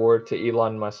contract award to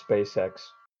Elon Musk SpaceX.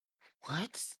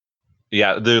 What?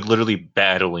 Yeah, they're literally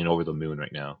battling over the moon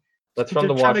right now. That's from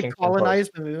They're the trying to Washington colonize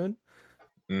Post. the moon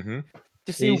Mm-hmm.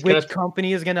 to see He's gonna which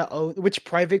company is gonna own, which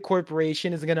private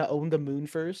corporation is gonna own the moon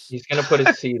first. He's gonna put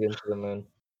his seed into the moon.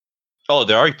 Oh,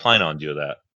 they're already planning on doing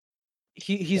that.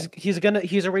 He's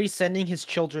already sending his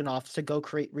children off to go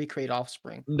recreate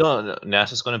offspring. No,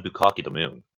 NASA's going to bukkake the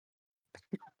moon.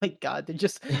 My God, they're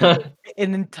just an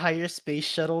entire space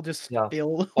shuttle just Yeah.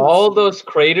 filled. with All seeds. those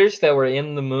craters that were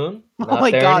in the moon, Oh not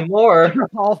my there God, anymore. they're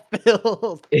all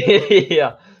filled.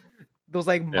 Yeah. Those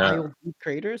like Yeah. mile deep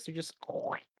craters, they're just,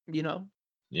 you know,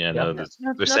 Yeah, Yeah. no,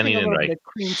 nothing they're sending a in little bit like of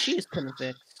cream cheese couldn't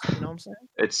fix. You know what I'm saying?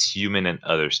 it's human and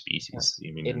other species.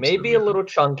 You mean It into may the be a moon. little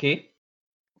chunky,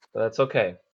 but that's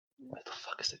okay. What the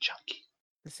fuck is a chunky?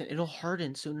 Listen, it'll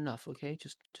harden soon enough. Okay,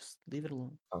 just leave it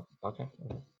alone. Oh, okay.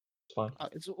 It's fine.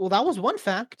 Well, that was one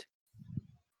fact.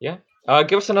 Yeah.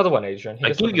 Give us another one, Adrian. Hit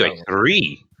I us with gave you like another one.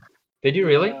 3. Did you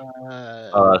really?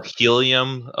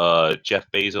 Helium, Jeff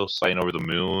Bezos flying over the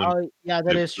moon, Oh, yeah,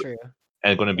 that the- is true.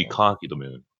 and going to be cocky the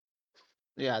moon.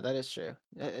 Yeah, that is true.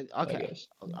 I Okay, guess.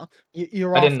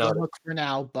 you're I off didn't the know that. hook for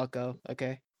now, Bucko.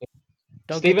 Okay.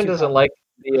 Don't get Steven too doesn't cocky. like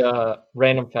the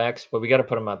random facts, but we got to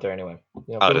put them out there anyway.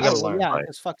 You know, Oh, people got to that's learn. Yeah, fine.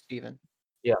 because fuck Steven.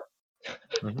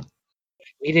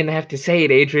 We didn't have to say it,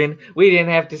 Adrian. We didn't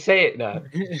have to say it. No.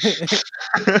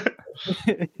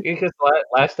 Because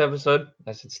last episode,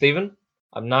 I said, Steven,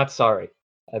 I'm not sorry.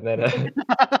 And then,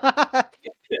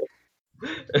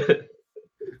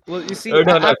 Well, you see, Or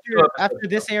no, no, after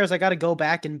this airs, I got to go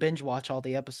back and binge watch all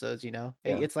the episodes. You know,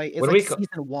 Yeah. it's like When we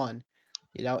season 1.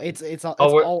 You know, it's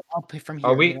we're- all up from here.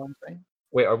 are we- You know what I'm saying?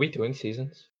 wait, are we doing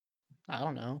seasons? I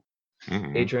don't know.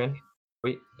 Mhm. Adrian,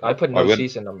 I put no Are we-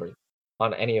 season numbers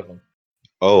on any of them.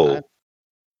 Oh,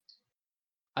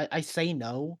 I say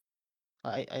no.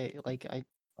 I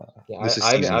Yeah, this is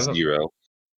I season haven't- 0,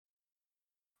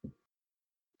 it's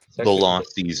the actually-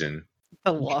 lost season.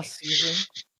 the lost season.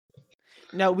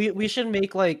 No, we should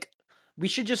make we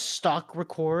should just stock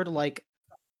record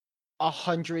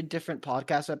 100 different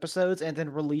podcast episodes and then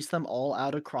release them all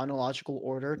out of chronological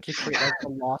order to create the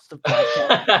lost of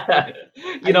podcast.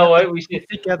 You know what? We should.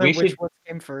 Together we which should- one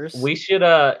came first. We should.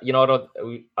 You know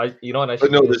what? You know what I should.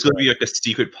 But no, do there's is, going to be like a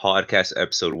secret podcast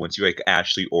episode once you like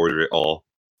actually order it all.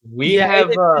 we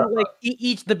have.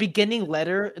 Each the beginning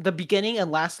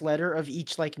and last letter of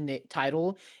each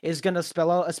title is gonna spell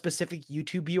out a specific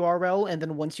YouTube URL, and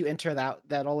then once you enter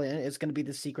that all in, it's gonna be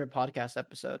the secret podcast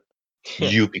episode.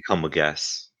 You become a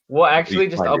guest. We'll actually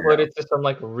just find it upload out. it to some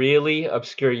really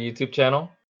obscure YouTube channel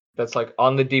that's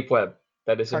on the deep web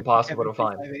that is impossible to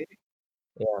find.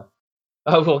 Yeah.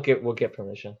 We'll get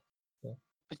permission.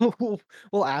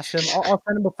 We'll ask him. I'll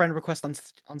send him a friend request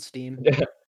on Steam.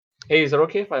 Hey, is it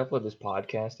okay if I upload this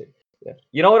podcast? Yeah.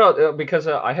 You know what? Because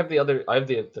I have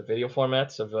the video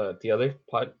formats of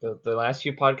the last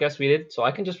few podcasts we did, so I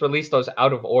can just release those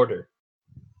out of order.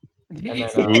 And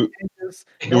then,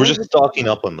 We're just stocking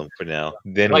up on them for now.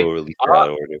 Then we'll release it out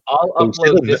of order. I'll But we say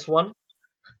upload the- this one.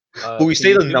 But we to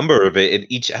say the YouTube, number of it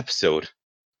in each episode.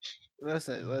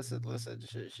 Listen.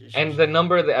 and the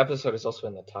number of the episode is also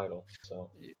in the title. So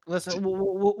Listen,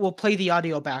 we'll play the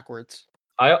audio backwards.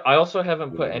 I also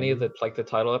haven't put any of the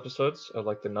title episodes or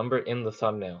the number in the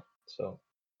thumbnail. So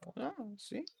Oh,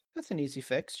 see, that's an easy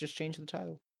fix. Just change the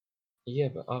title. yeah,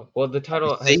 but well, the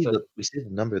title We has say the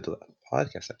number of the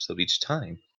podcast episode each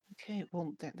time. Okay,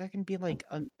 well that can be like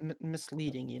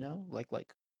misleading, you know, like.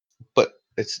 But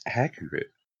it's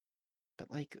accurate. But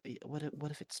like,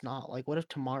 what if it's not? Like, what if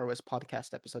tomorrow is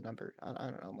podcast episode number? I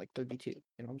don't know, like 32. You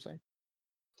know what I'm saying?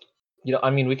 I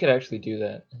mean, we could actually do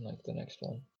that in like the next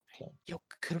one. So. Yo,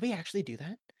 could we actually do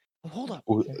that? Well, hold up.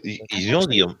 You That's know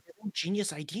actually the a really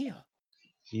genius idea.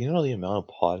 you know the amount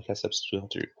of podcast episodes we have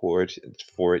to record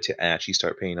for it to actually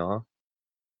start paying off.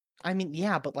 I mean,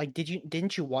 yeah, but like,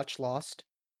 didn't you watch Lost?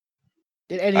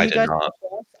 Did any I of you did guys not. watch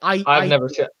Lost? I've never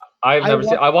seen. I've I never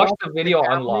seen. watched I watched Lost the with my video on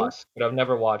family. Lost, but I've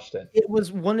never watched it. It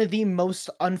was one of the most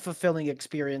unfulfilling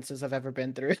experiences I've ever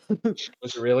been through.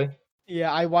 Was it really?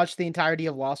 Yeah, I watched the entirety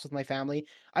of Lost with my family.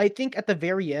 I think at the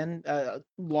very end,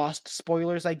 Lost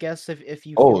spoilers, I guess, if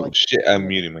you feel Oh like. shit! I'm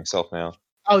muting myself now.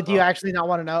 Oh, do you Oh. actually not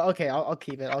want to know? Okay, I'll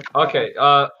keep it. Okay.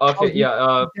 Oh, Okay. you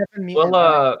Yeah. definitely mute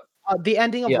Well. it. The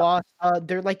ending of Yeah. Lost,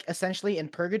 they're like essentially in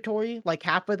purgatory. Like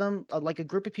half of them, like a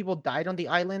group of people died on the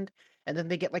island, and then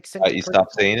they get like sent to You stop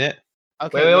purgatory. saying it.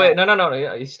 Okay, Wait. No.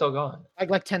 Yeah, he's still gone.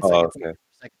 like 10 Oh, seconds. okay.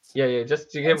 Yeah. Just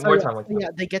to And give so, more yeah, time. so, yeah,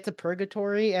 they get to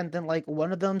purgatory, and then like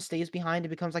one of them stays behind and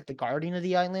becomes like the guardian of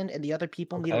the island, and the other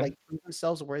people need to Okay. like prove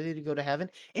themselves worthy to go to heaven.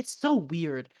 It's so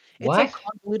weird. It's What? so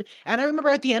convoluted. And I remember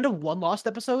at the end of one Lost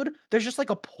episode, there's just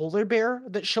like a polar bear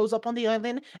that shows up on the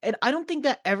island, and I don't think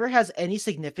that ever has any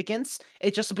significance.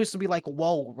 It's just supposed to be like,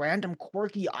 whoa, random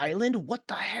quirky island. What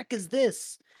the heck is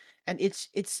this? And it's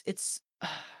That it's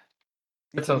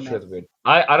a sounds mess. really weird.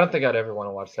 I don't think I'd ever want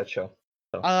to watch that show.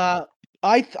 So.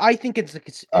 I think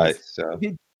it's Alright, so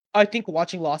I think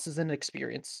watching Lost is an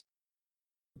experience.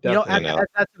 Definitely.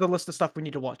 Add to the list of stuff we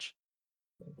need to watch.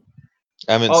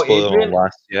 I haven't Oh, spoiled Adrian? on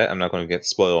Lost yet. I'm not going to get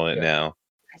spoiled on it Yeah. now.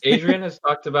 Adrian has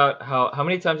talked about how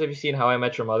many times have you seen How I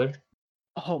Met Your Mother?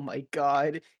 Oh my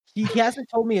god. He hasn't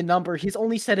told me a number. He's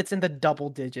only said it's in the double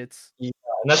digits. Yeah,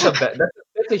 and that's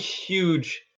a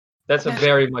huge. That's a Yeah.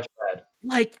 very much bad.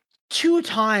 Like 2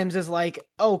 times is like,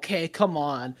 okay, come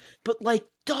on. But like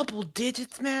double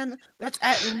digits, man, that's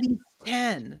at least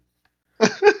 10.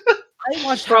 I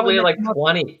watched Probably How I Met like Your Mother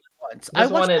 20. once. Just I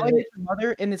watched wanna How I Met admit- Your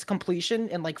Mother in its completion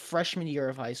in like freshman year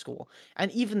of high school.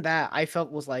 And even that I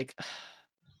felt was like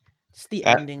it's the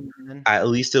ending, man. At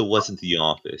least it wasn't The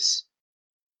Office.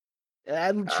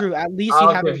 True. At least you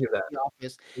I'll have give it you in that. the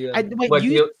office. Yeah. Wait, But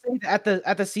you used to say that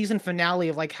at the season finale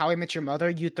of like How I Met Your Mother,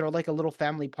 you throw like a little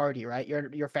family party, right?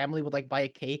 Your family would like buy a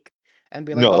cake and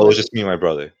be like, No, "Oh, it was just me and my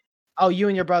brother. oh, you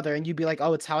and your brother," and you'd be like,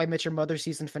 "Oh, it's How I Met Your Mother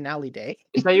season finale day."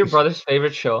 Is that your brother's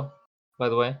favorite show, by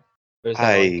the way? Or is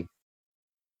that like...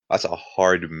 That's a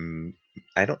hard.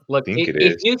 I don't Look, think it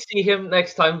if is. you see him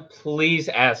next time, please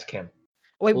ask him.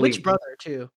 Wait, Please. which brother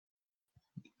too?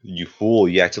 You fool!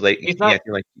 You act like He's not-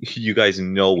 you guys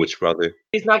know which brother.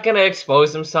 He's not gonna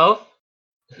expose himself.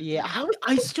 Yeah,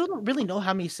 I still don't really know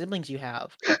how many siblings you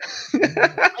have.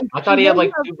 I thought he had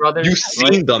like 2 brothers. You've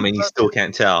right? seen them and you still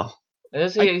can't tell.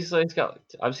 He's got.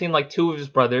 I've seen like 2 of his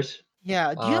brothers.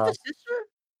 Yeah, do you have a sister?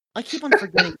 I keep on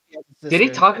forgetting. He has a sister. Did he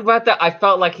talk about that? I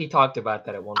felt like he talked about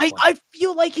that at one point. I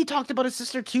feel like he talked about his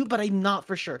sister too, but I'm not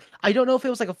for sure. I don't know if it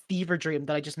was like a fever dream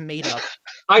that I just made up.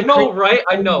 I know, right?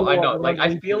 I know. Yeah, Like,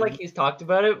 I feel like he's talked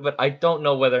about it, but I don't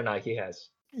know whether or not he has.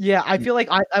 Yeah, I feel like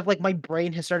I've like my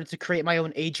brain has started to create my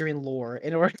own Adrian lore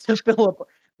in order to fill up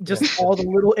just all the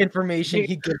little information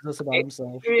he gives us about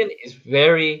himself. Adrian is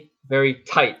very, very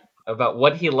tight about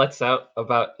what he lets out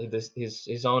about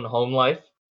his own home life.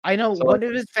 I know So, one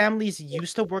of his families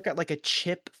used to work at like a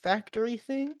chip factory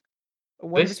thing.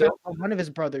 One of his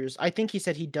brothers. I think he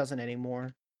said he doesn't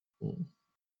anymore.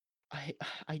 I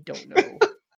don't know.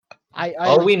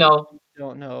 All we know.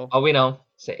 Don't know. All we know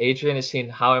is that Adrian has seen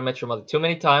How I Met Your Mother too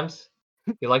many times.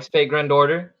 He likes Fate Grand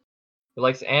Order. He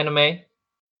likes anime, and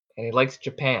he likes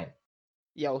Japan.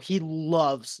 Yo, he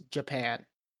loves Japan.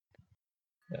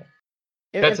 Yeah.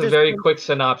 If That's a there's very one- quick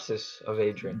synopsis of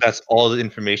Adrian. That's all the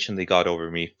information they got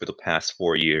over me for the past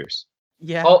 4 years.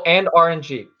 Yeah. Oh, and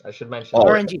RNG. I should mention. Oh, that.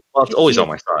 RNG. Well, it's always He on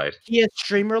my side. He has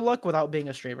streamer look without being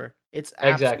a streamer. It's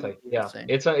Exactly. absolutely Yeah.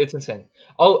 insane. It's insane.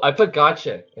 Oh, I put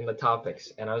gacha in the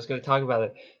topics, and I was going to talk about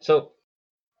it. So,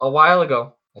 a while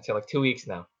ago, I'd say like 2 weeks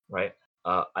now, right?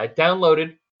 I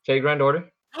downloaded Fate Grand Order.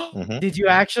 Mhm. Did you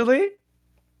actually?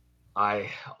 I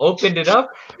opened it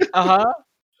up. Uh-huh.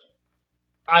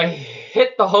 I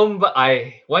hit the home button.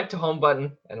 I went to home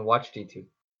button and watched YouTube.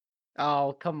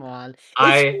 Oh, come on. It's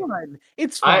I- fun.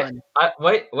 It's fun.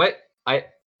 Wait. I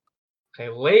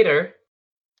later.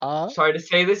 Uh, Sorry to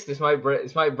say this. This might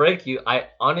break you. I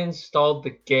uninstalled the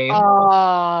game.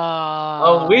 a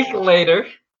A week later,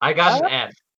 I got an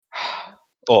ad.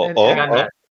 Oh, And- oh, I got oh. an ad.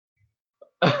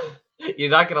 You're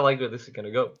not gonna like where this is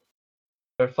gonna go.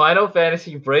 Final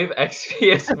Fantasy Brave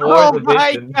Exvius Oh 4th my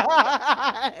edition.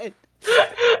 god!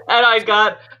 And I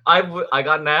got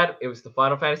an ad. It was the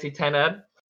Final Fantasy X ad,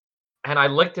 and I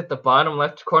looked at the bottom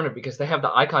left corner because they have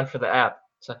the icon for the app.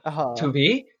 So Uh-huh.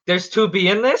 2B? There's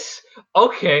 2B in this?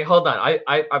 Okay, hold on.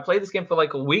 I played this game for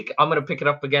like a week. I'm gonna pick it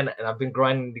up again, and I've been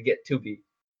grinding to get 2B.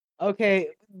 Okay,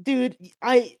 dude,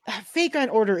 Fake Grand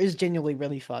Order is genuinely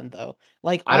really fun though.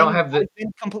 Like I don't have the. I've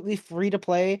been completely free to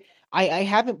play. I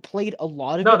haven't played a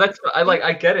lot of No, it. that's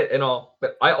I get it and all,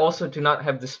 but I also do not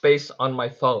have the space on my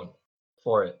phone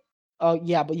for it. Oh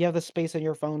yeah, but you have the space on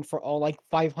your phone for all like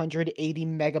 580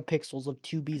 megapixels of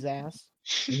 2B's ass.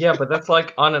 Yeah, but that's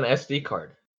like on an SD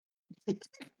card, Oh,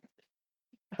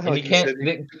 and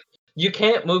you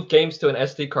can't move games to an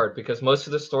SD card because most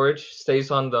of the storage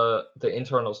stays on the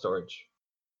internal storage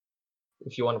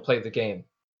if you want to play the game.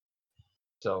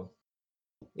 So,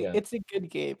 yeah. It's a good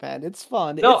game, man. It's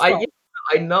fun. No, It's fun.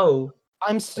 I know.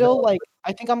 I'm still like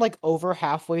I think I'm like over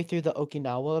halfway through the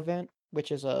Okinawa event,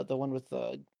 which is the one with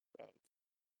the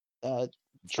Drake.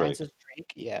 Francis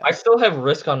Drake. Yeah. I still have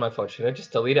Risk on my phone. Should I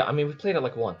just delete it? I mean, we played it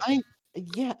like once.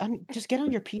 Yeah, just get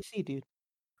on your PC, dude.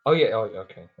 Oh yeah. Oh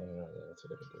okay. Yeah, that's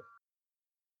what I can do.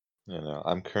 No,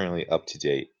 I'm currently up to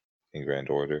date in Grand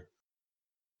Order.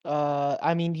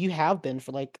 I mean, you have been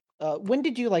for like when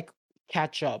did you like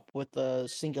catch up with the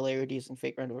singularities in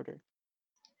Fate Grand Order?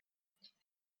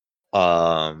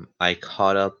 I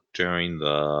caught up during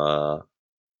the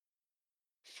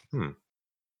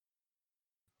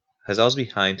As I was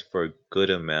behind for a good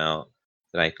amount,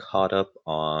 then I caught up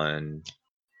on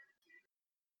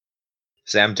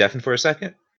Sam Deffen for a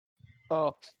second.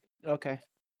 Oh, okay.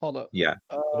 Hold up. Yeah.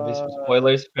 Gonna be some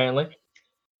spoilers apparently.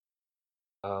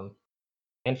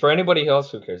 And for anybody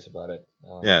else who cares about it,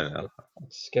 Yeah, no.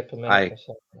 skip a minute or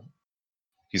something.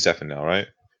 He's Deffen now, right?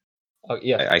 Oh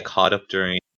yeah. I caught up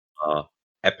during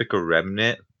Epic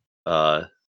Remnant,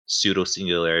 Pseudo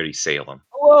Singularity Salem.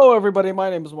 Hello, everybody. My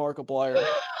name is Markiplier.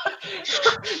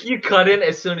 You cut in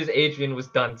as soon as Adrian was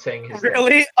done saying his name.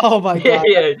 Really? Oh my god.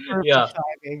 Yeah.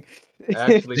 Timing.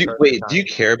 Actually, Do you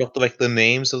care about the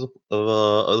names of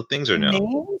the things or no?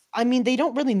 Names? I mean, they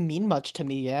don't really mean much to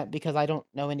me yet because I don't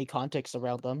know any context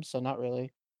around them, so not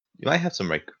really. You might have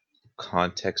some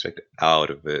context out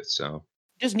of it, so.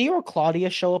 Does Nero Claudia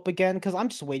show up again? Because I'm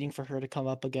just waiting for her to come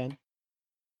up again.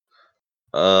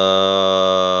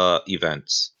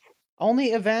 Events.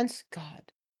 Only events?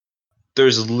 God.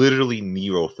 There's literally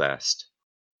Nero Fest.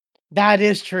 That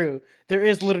is true. There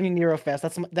is literally Nero Fest.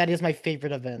 That is my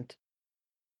favorite event.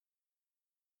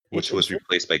 Which was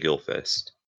replaced by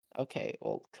Guildfest. Okay,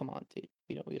 well, come on, dude.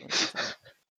 We don't need that.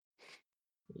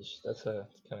 That's a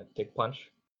kind of dick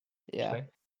punch. Yeah. Okay.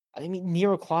 I mean,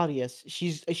 Nero Claudius,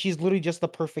 she's literally just the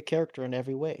perfect character in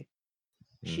every way.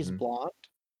 She's blonde.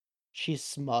 She's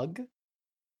smug.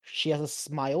 She has a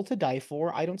smile to die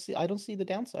for. I don't see the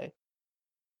downside.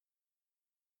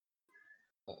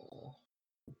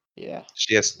 Yeah.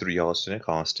 She has 3 alternate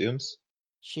costumes.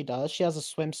 She does. She has a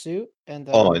swimsuit and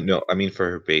Oh no, I mean for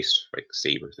her base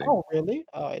saber thing. Oh really?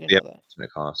 Oh, I didn't Yeah, know that.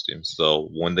 alternate costumes. So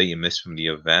one that you missed from the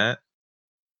event,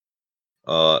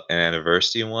 an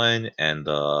anniversary one, and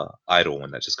the idol one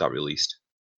that just got released.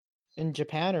 In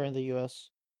Japan or in the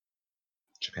US?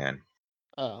 Japan.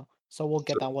 Oh, so we'll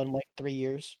get that one in like 3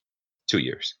 years. 2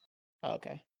 years. Oh,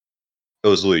 okay. It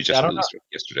was literally just I don't released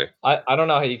yesterday. I don't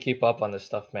know how you keep up on this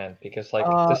stuff, man, because like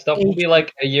this stuff will Adrian. be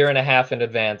like a year and a half in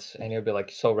advance, and you'll be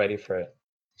like so ready for it.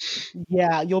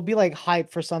 Yeah, you'll be like hyped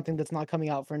for something that's not coming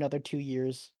out for another 2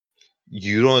 years.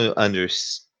 You don't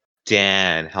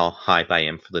understand how hype I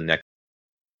am for the next.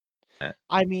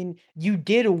 I mean, you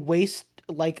did waste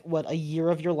like what, a year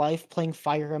of your life playing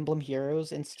Fire Emblem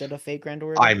Heroes instead of Fate Grand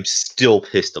Order? I'm still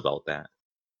pissed about that.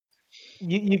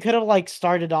 You could have like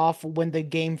started off when the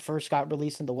game first got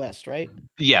released in the West, right?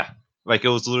 Yeah, like it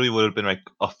was literally would have been like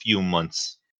a few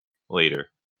months later.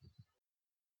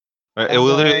 It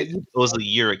was literally it was the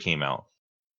year it came out.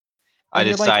 I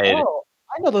decided. Like, oh,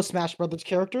 I know those Smash Brothers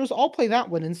characters. I'll play that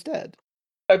one instead.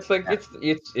 It's like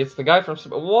it's the guy from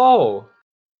Whoa.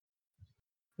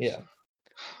 Yeah.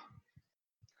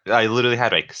 I literally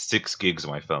had like 6 gigs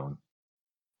on my phone,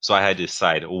 so I had to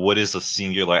decide what is the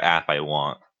singular app I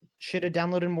want. Should have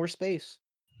downloaded more space.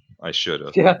 I should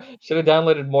have. Yeah, should have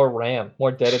downloaded more RAM,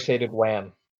 more dedicated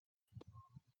RAM.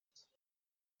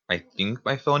 I think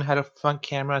my phone had a front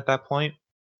camera at that point.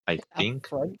 I think. A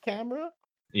front camera?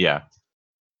 Yeah.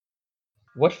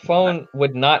 What phone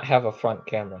would not have a front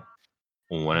camera?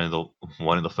 One of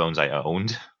the phones I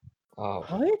owned. Oh.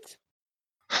 What?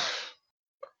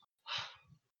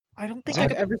 I don't think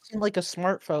I've ever seen like a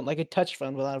smartphone, like a touch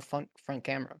phone without a front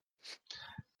camera.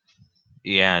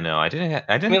 Yeah, no, I didn't.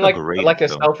 I I didn't mean, have a great like a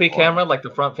film selfie before. camera, like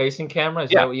the front-facing camera.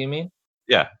 Is Yeah. that what you mean?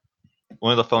 Yeah,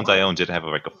 one of the phones I owned didn't have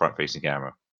like a front-facing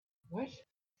camera. What?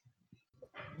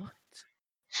 What?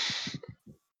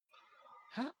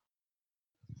 How?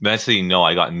 Eventually, no,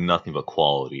 I got nothing but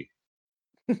quality.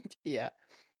 Yeah.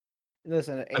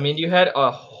 Listen, I mean, you had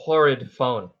a horrid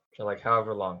phone for like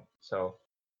however long. So,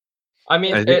 I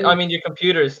mean, I think- I mean, your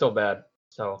computer is still bad.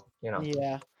 So, you know.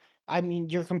 yeah. I mean,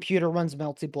 your computer runs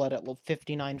Melty Blood at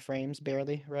 59 frames,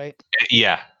 barely, right?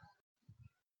 Yeah,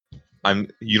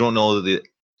 You don't know the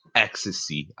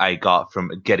ecstasy I got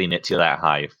from getting it to that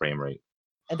high frame rate.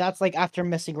 And that's like after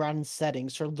messing around in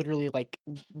settings for literally like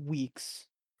weeks.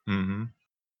 Mm-hmm.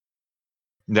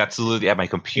 That's literally at my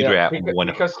computer Yeah, at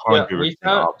because 100%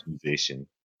 optimization.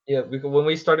 Yeah, when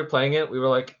we started playing it, we were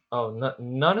like, oh,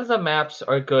 none of the maps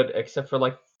are good except for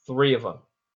like 3 of them.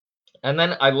 And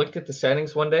then I looked at the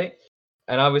settings one day,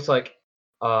 and I was like,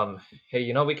 hey,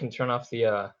 you know, we can turn off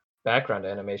the background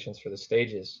animations for the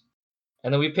stages.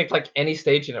 And then we picked like any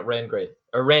stage and it ran great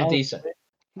or ran decent.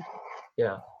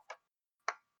 Yeah.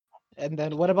 And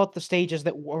then what about the stages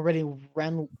that already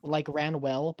ran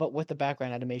well, but with the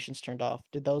background animations turned off?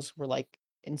 Did those were like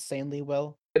insanely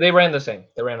well? They ran the same.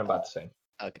 They ran about the same.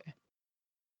 Okay.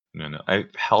 No. I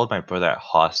held my brother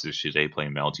hostage today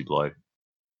playing Melty Blood.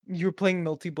 You were playing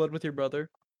Melty Blood with your brother?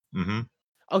 Mm-hmm.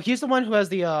 Oh, he's the one who has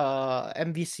the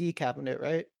MVC cabinet,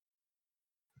 right?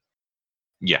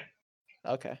 Yeah.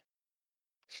 Okay.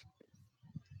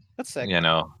 That's sick. You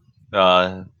know,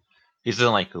 he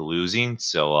doesn't like losing,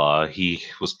 so he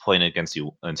was playing against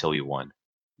you until he won.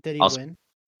 Did he I was- win?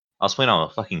 I was playing on a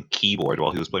fucking keyboard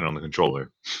while he was playing on the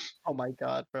controller. Oh my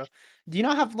god, bro. Do you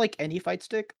not have like any fight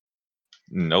stick?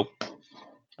 Nope.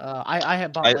 I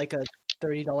had bought I- like a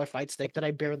 $30 fight stick that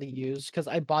I barely use because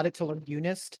I bought it to learn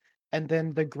Unist, and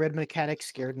then the grid mechanic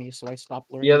scared me, so I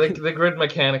stopped learning. Yeah, the grid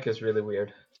mechanic is really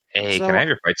weird. Hey, So- can I have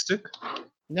your fight stick?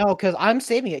 No, because I'm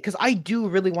saving it because I do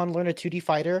really want to learn a 2D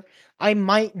fighter. I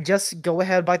might just go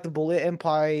ahead, bite the bullet, and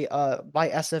buy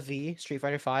SFV Street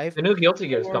Fighter 5. The new Guilty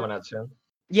Gear is coming out soon.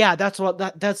 Yeah, that's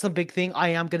the big thing. I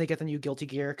am gonna get the new Guilty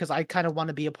Gear because I kind of want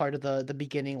to be a part of the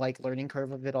beginning like learning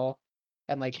curve of it all,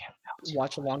 and like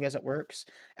watch along as it works.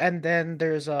 And then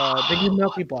there's the new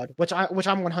Melty Blood, which I'm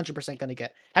 100% gonna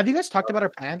get. Have you guys talked about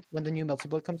our plan when the new Melty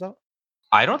Blood comes out?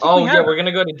 I don't think Oh we yeah, have. we're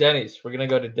gonna go to Denny's.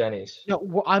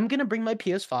 No, I'm gonna bring my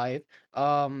PS5.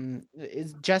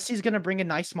 Jesse's gonna bring a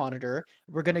nice monitor.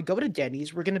 We're gonna go to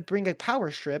Denny's. We're gonna bring a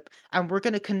power strip, and we're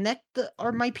gonna connect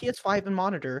my PS5 and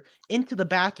monitor into the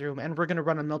bathroom, and we're gonna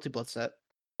run a Melty Blood set.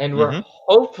 And we're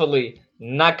hopefully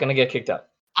not gonna get kicked out.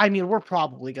 I mean, we're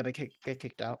probably gonna get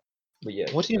kicked out. But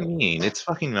yeah. What do you mean? It's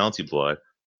fucking Melty Blood.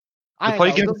 I They're know.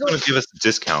 probably gonna give us a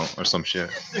discount or some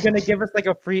shit. They're gonna give us like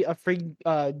a free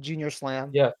junior slam.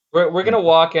 Yeah, we're gonna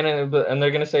walk in and they're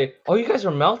gonna say, "Oh, you guys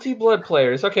are Melty Blood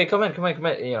players. Okay, come in.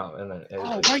 You know." And then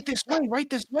Oh, right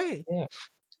this way.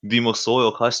 The most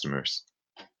loyal customers.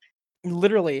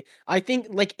 Literally, I think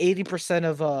like 80%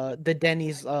 of the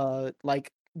Denny's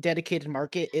like dedicated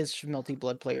market is Melty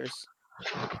Blood players.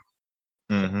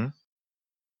 Mm-hmm.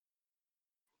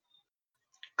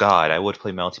 God, I would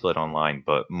play Melty Blood online,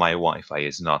 but my Wi-Fi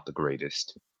is not the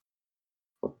greatest.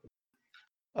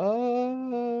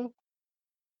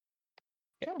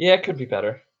 Yeah, it could be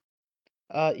better.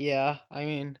 yeah. I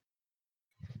mean,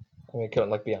 couldn't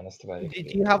like be honest about it.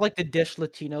 do you have like the Dish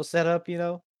Latino setup? You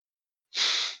know.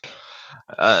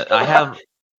 I have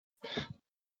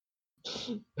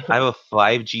a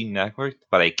 5G network,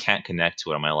 but I can't connect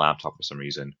to it on my laptop for some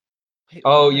reason. Wait,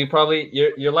 Oh, what? you probably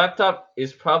your laptop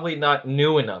is probably not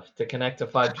new enough to connect to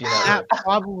 5G That network.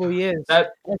 probably is. That's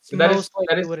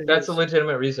likely what it that's a is.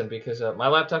 legitimate reason because my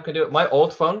laptop can do it. My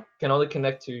old phone can only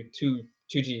connect to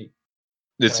 2G.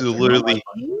 It's Connector. literally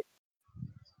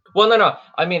Well, no.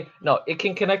 I mean, no, it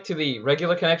can connect to the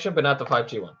regular connection, but not the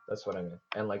 5G one. That's what I mean.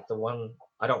 And like the one,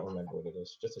 I don't remember what it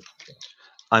is.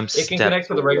 I'm It can connect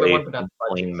to the regular away one, but not from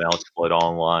the 5G. playing Melty Blood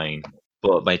online,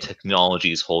 but my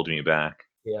technology is holding me back.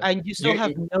 Yeah. And you still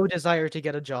have no desire to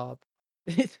get a job.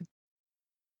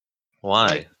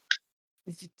 Why?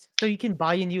 So you can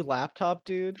buy a new laptop,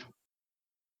 dude.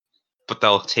 But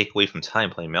that'll take away from time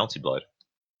playing Melty Blood.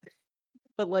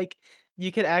 But like,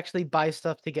 you could actually buy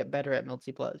stuff to get better at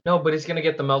Melty Blood. No, but he's gonna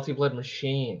get the Melty Blood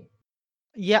machine.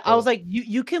 Yeah, I was like,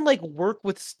 you can like work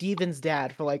with Steven's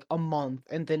dad for like a month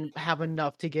and then have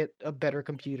enough to get a better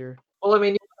computer. Well, I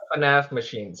mean, you have a FNAF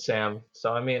machine, Sam.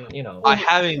 So I mean, you know. I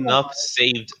have enough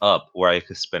saved up where I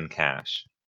could spend cash.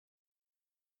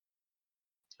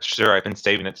 Sure, I've been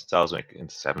saving it since I was like in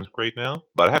 7th grade now,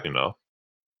 but I have enough.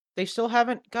 They still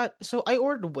haven't got. So I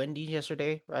ordered Wendy's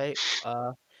yesterday, right?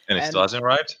 And it still hasn't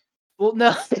arrived? Well,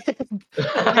 no.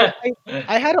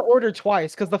 I had to order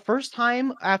twice because the first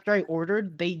time after I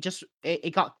ordered, they just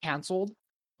it got canceled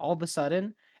all of a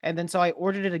sudden, and then so I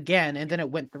ordered it again, and then it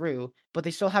went through, but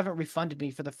they still haven't refunded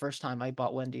me for the first time I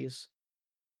bought Wendy's.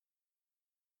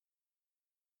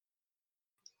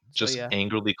 So, Just yeah.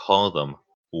 angrily call them,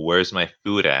 "Where's my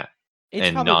food at?" It's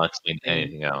and probably not just the explain thing.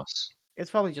 anything else. It's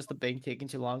probably just the bank taking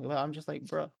too long. But I'm just like,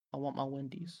 bro, I want my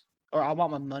Wendy's, or I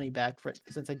want my money back for it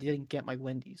since I didn't get my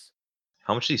Wendy's.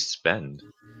 How much do you spend?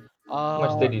 How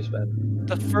much did you spend?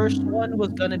 The first one was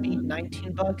gonna be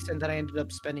 $19, and then I ended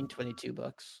up spending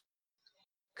 $22.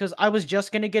 Because I was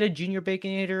just gonna get a junior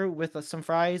baconator with some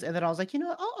fries, and then I was like, you know,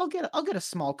 what, I'll get a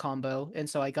small combo, and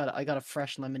so I got a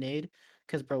fresh lemonade.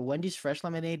 Because bro, Wendy's fresh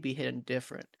lemonade be hitting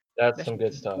different. That's That some shit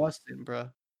good be stuff. busting, bro.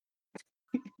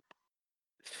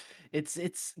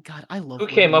 It's God, I love. Who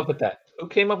came up Wendy's. with that? Who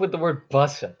came up with the word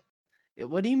bussin'?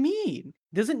 What do you mean?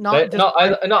 Does it not? No, I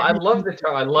love everything the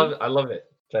term. I love it.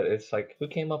 But it's like, who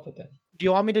came up with that? Do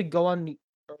you want me to go on,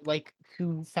 like,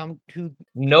 who?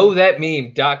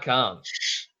 KnowThatMeme.com.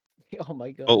 Oh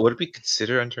my god. Oh, would it be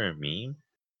considered under a meme?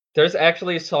 There's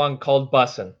actually a song called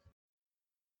Bussin'.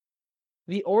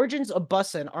 The origins of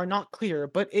bussin' are not clear,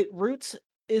 but its roots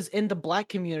is in the black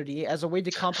community as a way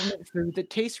to complement food that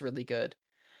tastes really good.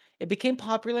 It became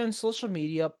popular on social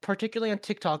media, particularly on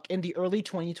TikTok, in the early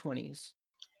 2020s.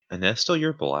 And then still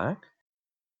you're black?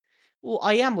 Well,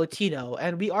 I am Latino,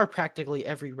 and we are practically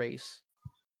every race.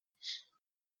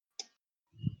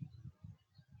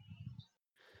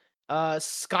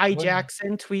 Sky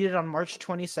Jackson tweeted on March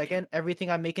 22nd, "Everything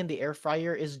I make in the air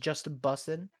fryer is just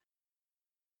bussin'."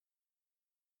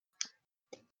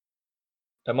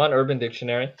 I'm on Urban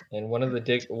Dictionary, and one of the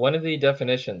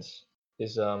definitions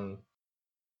is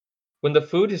when the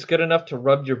food is good enough to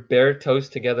rub your bare toes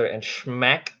together and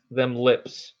smack them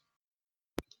lips.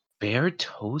 Bare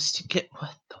toast to get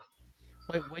what the?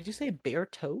 Wait, what'd you say? Bare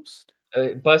toast?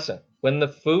 Bussin'. When the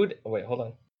food. Wait, hold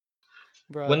on.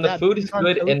 Bro, When the food is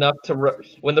good enough to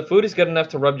when the food is good enough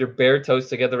to rub your bare toes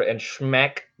together and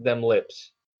smack them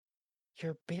lips.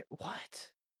 Your bare what?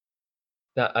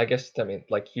 That I guess that means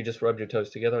like you just rubbed your toes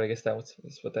together. I guess that's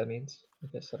what that means. I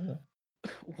guess I don't know.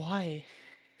 Why?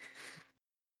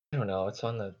 I don't know. It's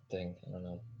on the thing. I don't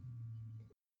know.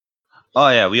 Oh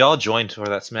yeah, we all joined for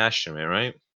that Smash tournament,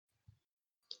 right?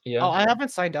 Yeah. Oh, I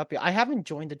haven't signed up yet. I haven't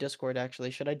joined the Discord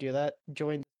actually. Should I do that?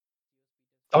 Join.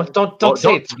 Don't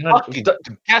say it.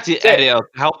 Catty edit.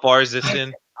 How far is this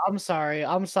in? I'm sorry.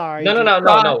 I'm sorry. No. dude. No.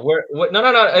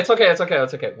 It's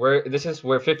okay.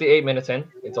 We're 58 minutes in.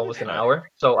 It's almost an hour,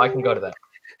 so I can go to that.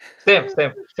 Sam.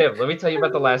 Let me tell you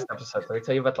about the last episode.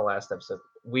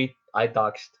 I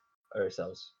doxed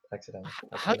ourselves accidentally.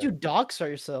 How'd you dox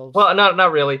yourselves? Well,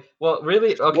 not really. Well,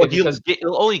 really, okay. Well, Because you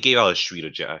only gave out a street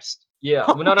adjust. yeah,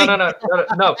 Oh no. my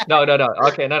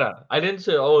Okay, no. I didn't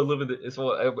say limited. It's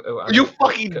You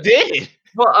fucking did.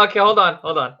 Well, okay, hold on.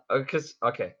 Because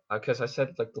I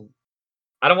said like the.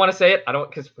 I don't want to say it. I don't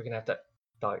because we're gonna have to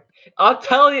talk. I'll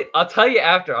tell you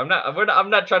after. I'm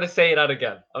not trying to say it out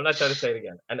again. I'm not trying to say it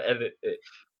again and edit it.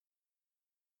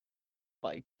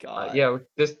 My god. Yeah,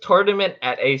 this tournament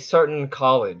at a certain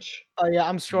college. Oh yeah,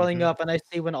 I'm scrolling Mhm. up and I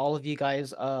see when all of you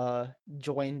guys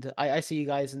joined. I see you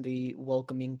guys in the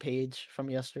welcoming page from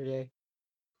yesterday.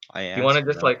 I asked You wanna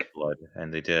just, for like- blood,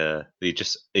 and they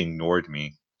just ignored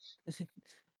me. Listen,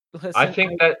 I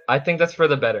think that's for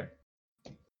the better.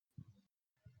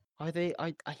 are they?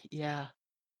 Yeah,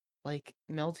 like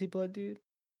Melty Blood, dude.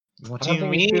 What I do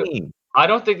don't you think these people- mean? I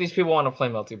don't think these people want to play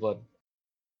Melty Blood.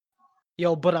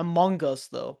 Yo, but Among Us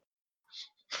though.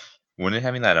 When are they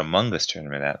having that Among Us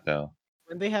tournament at though?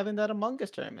 When they having that Among Us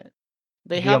tournament?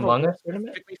 They The have Among a Us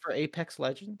tournament? specifically for Apex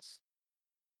Legends.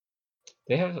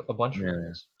 They have a bunch of Yeah.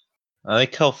 rules. I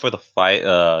like how for the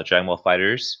Dragon Ball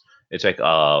Fighters, it's like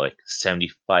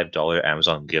 $75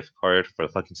 Amazon gift card for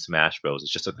the fucking Smash Bros.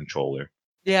 It's just a controller.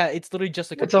 Yeah, it's literally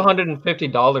just a It's a controller.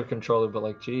 $150 controller, but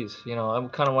like, geez, I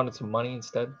kind of wanted some money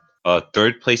instead.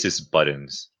 Third place is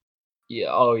buttons. Yeah.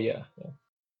 Oh yeah.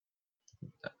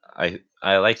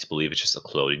 I like to believe it's just a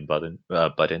clothing buttons.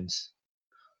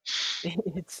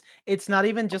 It's not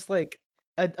even just like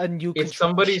a new It's controller.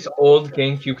 somebody's old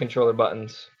GameCube controller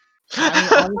buttons.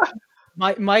 I mean,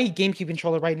 honestly, my GameCube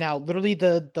controller right now, literally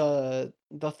the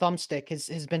thumbstick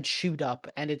has been chewed up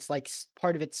and it's like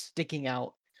part of it's sticking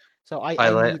out. So I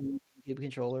like- need a GameCube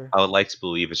controller. I would like to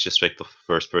believe it's just like the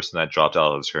first person that dropped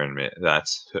out of the tournament.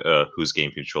 That's whose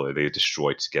game controller they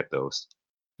destroyed to get those.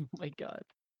 Oh my god.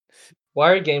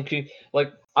 Why are GameCube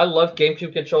like? I love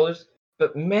GameCube controllers,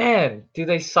 but man, do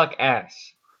they suck ass.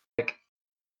 Like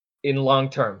in long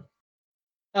term.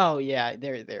 Oh yeah,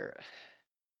 they're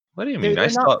What do you mean? they're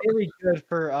not very good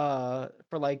for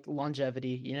like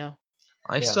longevity, you know?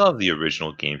 I Yeah. still have the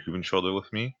original GameCube controller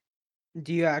with me.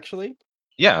 Do you actually?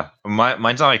 Yeah,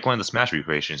 mine's not like one of the Smash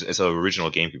recreations. It's an original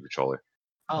GameCube controller.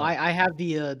 Oh, Oh. I have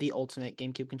the ultimate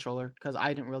GameCube controller because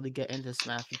I didn't really get into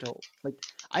Smash until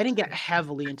I didn't get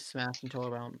heavily into Smash until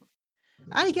around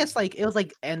I guess like it was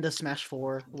like end of Smash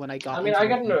 4 when I got I mean,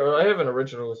 into I have an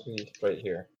original with me right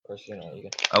here. Of course, you know you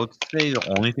can. I would say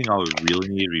the only thing I would really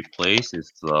need to replace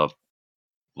is the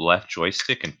left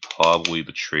joystick and probably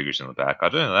the triggers in the back.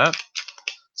 Other than that,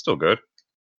 still good.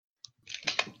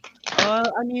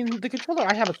 I mean the controller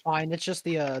I have is fine. It's just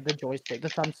the joystick, the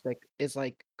thumbstick is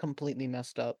like completely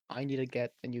messed up. I need to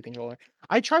get a new controller.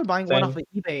 I tried buying one off Same.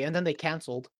 of eBay and then they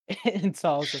canceled, and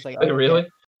so I was just like, Wait, oh, okay. really?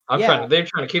 Yeah, They're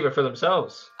trying to keep it for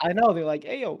themselves. I know. They're like,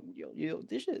 hey,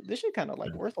 this should kind of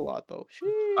like worth a lot though.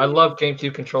 I Sheesh. love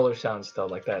GameCube controller sounds though,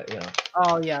 like that. You know.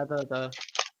 Oh yeah, the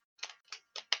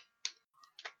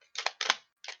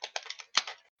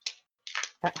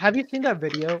Have you seen that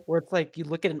video where it's like you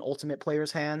look at an ultimate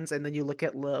player's hands and then you look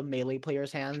at the melee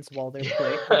player's hands while they're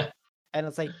playing, and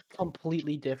it's like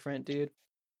completely different, dude.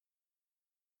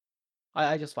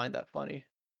 I just find that funny.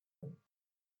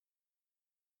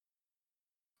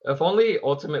 If only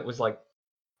Ultimate was like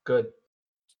good.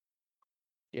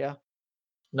 Yeah.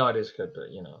 No, it is good, but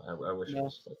you know, I wish it No.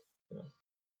 was like, you know,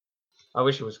 I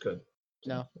wish it was good.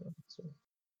 No.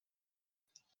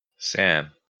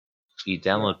 Sam, you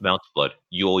download Mount Blood.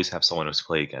 You always have someone else to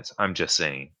play against. I'm just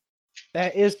saying.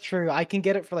 That is true. I can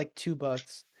get it for like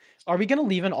 $2. Are we gonna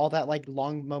leave in all that like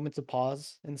long moments of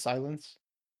pause and silence?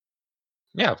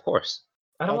 Yeah, of course.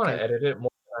 I don't want Okay. to edit it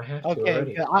more than I have to Okay,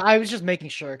 already. good. I was just making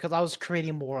sure because I was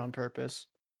creating more on purpose.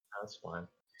 That's fine.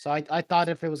 So I thought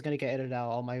if it was gonna get edited out,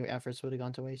 all my efforts would have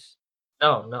gone to waste.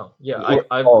 No. Yeah,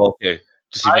 okay.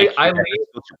 Just to make I sure that leave-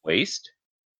 it's go to waste.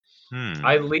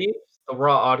 I leave the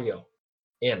raw audio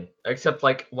in, except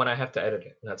like when I have to edit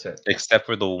it. And that's it. Except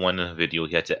for the one video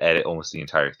he had to edit almost the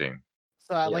entire thing.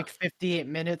 So at Yeah. like 58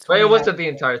 minutes. But when it you have- wasn't the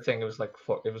entire thing. It was like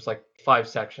it was like 5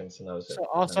 sections, and that was it. So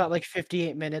also at like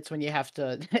 58 minutes when you have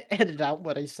to edit out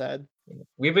what I said.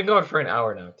 We've been going for an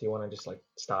hour now. Do you want to just like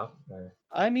stop? Or...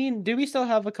 I mean, do we still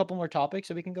have a couple more topics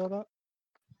that we can go about?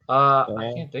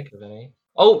 I can't think of any.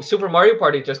 Oh, Super Mario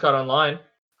Party just got online.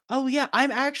 Oh yeah,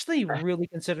 I'm actually really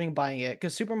considering buying it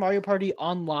because Super Mario Party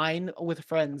online with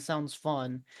friends sounds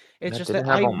fun. It's That just didn't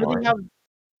that have I online? really have.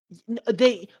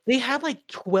 They had like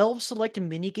 12 selected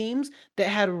mini games that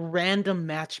had random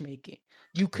matchmaking.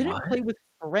 You couldn't What? play with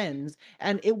friends,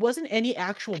 and it wasn't any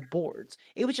actual boards.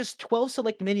 It was just 12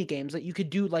 select mini games that you could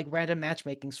do like random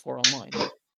matchmakings for online.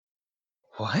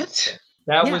 What?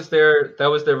 That Yeah. was their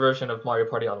version of Mario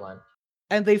Party Online.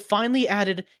 And they finally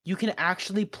added you can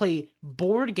actually play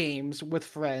board games with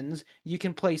friends. You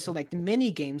can play select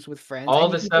mini games with friends. All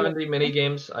and the you can do, 70 mini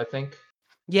games, I think.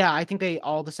 Yeah, I think they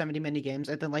all the 70 mini games,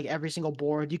 and then like every single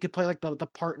board, you could play like the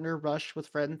partner rush with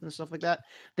friends and stuff like that.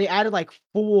 They added like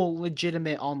full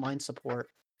legitimate online support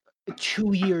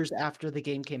 2 years after the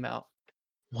game came out.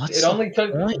 What's It only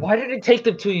took. point? Why did it take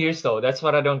them 2 years though? That's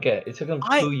what I don't get. It took them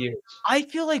 2 years. I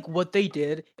feel like what they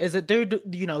did is that they're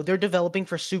developing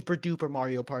for Super Duper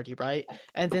Mario Party, right?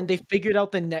 And then they figured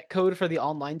out the netcode for the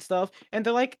online stuff, and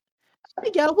they're like,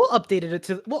 yeah, we'll update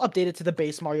it to the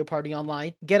base Mario Party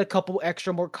Online. Get a couple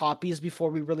extra more copies before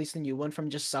we release the new one from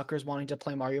just suckers wanting to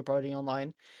play Mario Party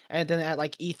Online. And then at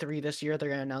like E3 this year, they're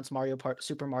gonna announce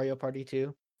Super Mario Party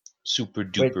 2. Super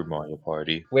duper Mario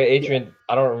Party. Wait, Adrian,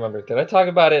 I don't remember. Did I talk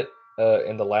about it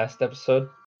in the last episode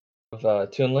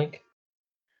of Toon Link?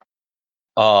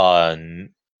 I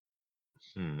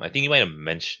think you might have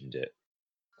mentioned it,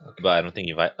 Okay. but I don't think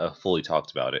you've fully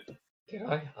talked about it. Did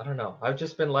I? I don't know. I've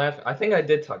just been laughing. I think I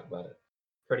did talk about it.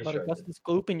 Pretty But sure. it I got did. the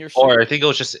scoop in your Or suit. I think it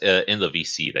was just in the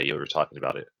VC that you were talking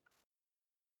about it,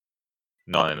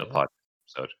 not in the podcast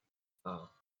episode. Oh,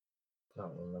 I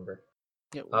don't remember.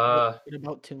 Yeah, what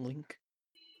about Toon Link?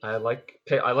 I like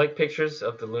pictures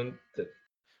of the loon.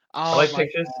 I Oh like my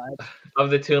pictures God. of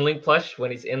the Toon Link plush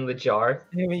when he's in the jar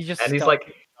When you just and he's stuff like it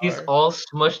in he's the jar. all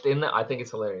smushed in there. I think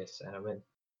it's hilarious, and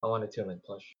I want a Toon Link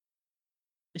plush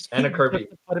and a Just Kirby.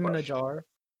 put him in a plush. jar.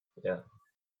 Yeah.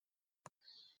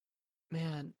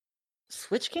 Man,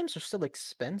 Switch games are still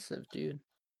expensive, dude.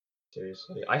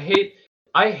 Seriously, I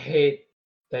hate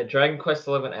that Dragon Quest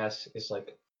XI S is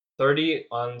like 30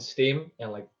 on Steam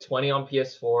and like 20 on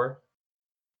PS4.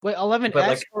 Wait, 11S But,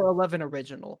 like- or 11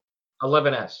 original?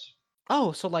 11S.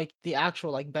 Oh, so like the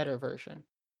actual like better version.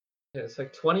 Yeah, it's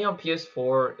like 20 on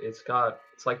PS4. It's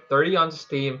like 30 on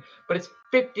Steam, but it's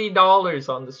 $50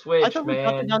 on the I Switch, thought we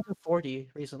dropped it man. down to 40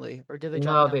 recently, or did they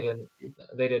drop No, it down they to didn't.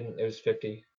 50? They didn't. It was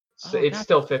 50. So Oh, it's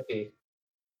still 50.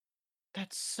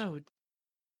 that's so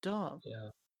dumb. Yeah.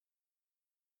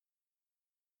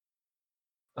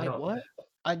 I Like don't.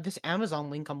 what? This Amazon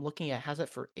link I'm looking at has it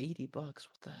for $80. What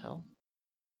the hell?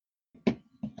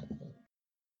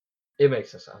 It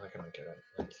makes sense. I'm not gonna get it.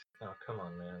 Like, oh, come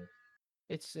on, man.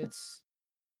 It's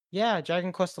yeah,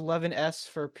 Dragon Quest 11S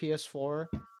for PS4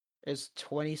 is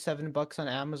 $27 on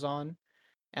Amazon,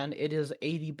 and it is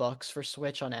 $80 for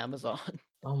Switch on Amazon.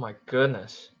 Oh my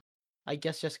goodness. I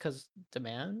guess just because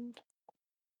demand.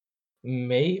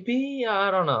 Maybe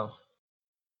I don't know.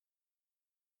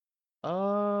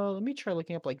 Let me try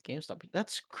looking up like GameStop.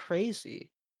 That's crazy.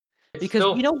 It's Because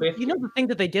still you know 50. the thing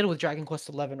that they did with Dragon Quest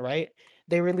 11, right?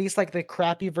 They released like the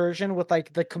crappy version with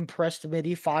like the compressed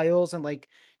MIDI files and like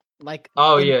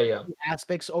Oh in yeah.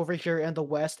 aspects over here in the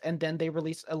West, and then they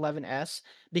released 11S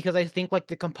because I think like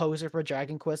the composer for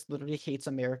Dragon Quest literally hates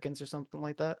Americans or something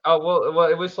like that. Oh well,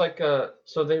 it was like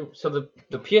so the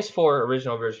PS4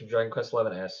 original version of Dragon Quest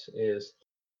 11S is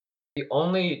the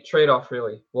only trade-off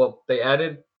really. Well, they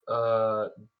added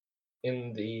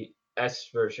in the S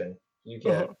version you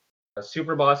get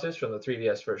super bosses from the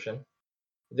 3DS version.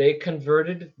 They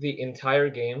converted the entire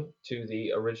game to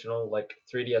the original like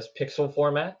 3DS pixel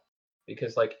format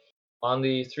because like on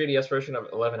the 3DS version of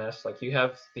 11S, like you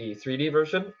have the 3D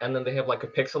version and then they have like a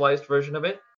pixelized version of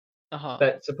it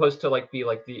that's supposed to like be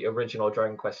like the original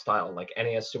Dragon Quest style, like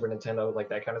NES, Super Nintendo, like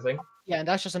that kind of thing. Yeah, and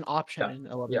that's just an option in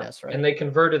 11S, right? And they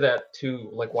converted that to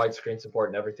like widescreen support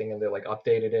and everything, and they like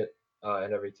updated it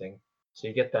and everything. So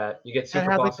you get that. You get And super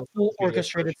it has like bosses. full 3DS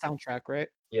orchestrated version. soundtrack, right?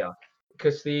 Yeah,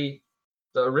 because the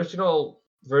original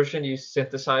version you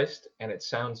synthesized and it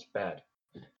sounds bad.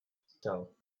 So,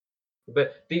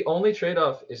 but the only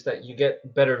trade-off is that you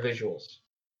get better visuals.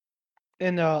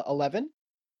 In 11?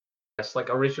 Yes, like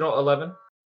original 11.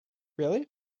 Really?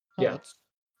 Oh, Yeah. that's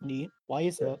neat. Why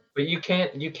is that? But you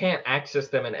can't access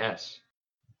them in S.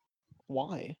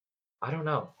 Why? I don't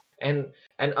know. And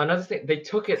another thing, they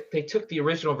took the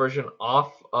original version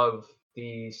off of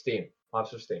the Steam,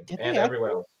 off of Steam, Did and they everywhere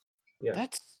actually? else. Yeah.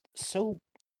 That's so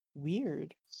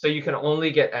weird. So you can only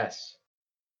get S.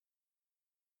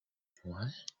 What?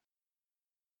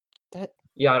 That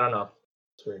Yeah, I don't know.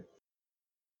 It's weird.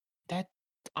 that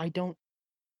I don't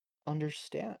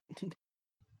understand.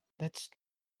 That's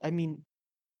I mean,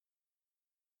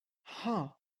 huh.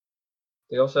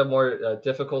 They also have more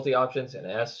difficulty options in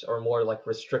S, or more like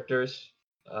restrictors.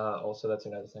 Also, that's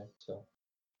another thing. So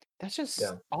That's just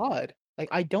yeah, odd. Like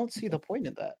I don't see the point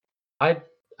in that. I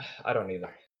don't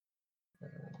either.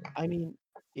 I mean,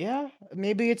 yeah,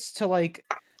 maybe it's to like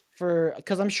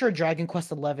because I'm sure Dragon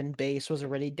Quest 11 base was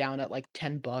already down at like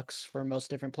 $10 for most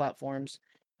different platforms.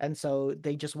 And so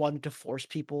they just wanted to force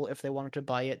people if they wanted to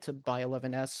buy it to buy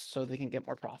 11S so they can get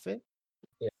more profit.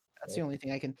 Yeah, That's the only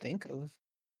thing I can think of.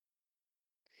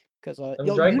 Because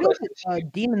And Dragon Quest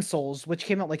that, Demon Souls, which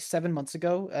came out like 7 months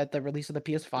ago at the release of the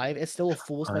PS5, is still a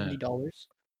full Oh, yeah. $70.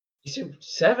 You said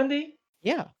 70?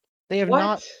 Yeah, they have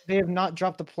What? not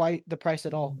dropped the price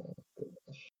at all.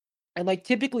 And like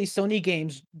typically Sony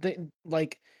games,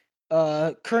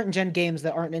 current gen games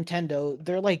that aren't Nintendo,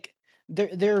 they're like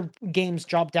their games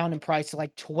drop down in price to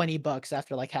like $20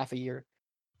 after like half a year.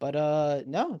 But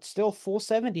no, it's still full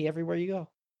 70 everywhere you go.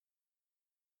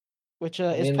 Which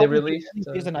I is mean, they probably the released.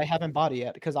 only reason I haven't bought it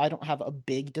yet, because I don't have a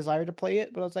big desire to play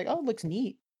it, but I was like, oh, it looks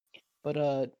neat.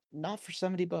 But not for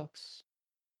 $70.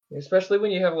 Especially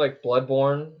when you have like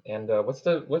Bloodborne and what's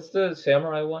the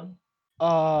samurai one?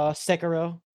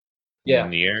 Sekiro. Yeah,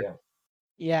 Nier? yeah.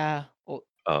 Yeah. Well,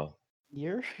 Oh,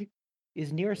 Nier?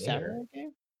 Is Nier a Nier. samurai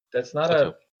game? That's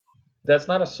Such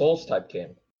not a Souls type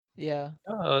game. Yeah.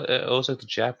 it was like the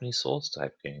Japanese Souls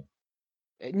type game.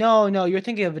 No, you're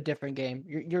thinking of a different game.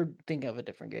 You're thinking of a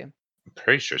different game. I'm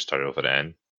pretty sure it started with an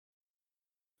N.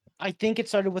 I think it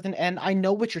started with an N. I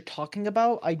know what you're talking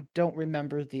about. I don't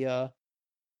remember the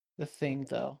thing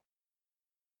though.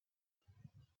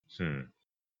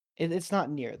 It's not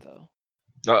near though.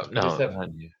 Oh no, Just have- not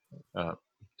Nier.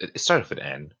 It started with an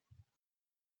N.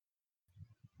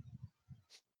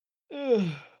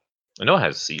 I know it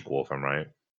has a sequel, if I'm right.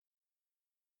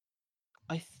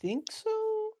 I think so.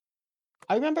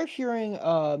 I remember hearing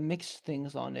mixed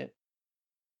things on it.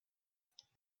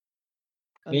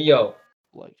 Neo.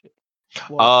 Liked it.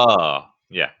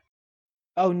 Yeah.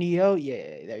 Oh, Neo.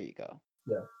 Yeah, there you go.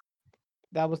 Yeah.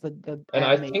 That was the And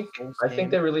I anime think Souls I think game.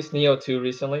 they released Neo 2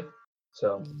 recently.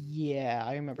 So Yeah,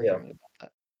 I remember Yeah. hearing about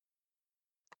that.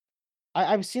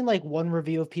 I've seen like one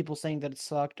review of people saying that it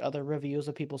sucked, other reviews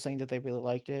of people saying that they really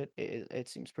liked it. It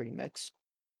seems pretty mixed.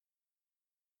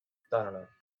 I don't know.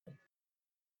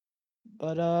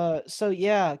 But so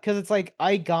yeah, because it's like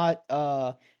I bought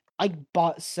I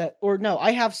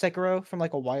have Sekiro from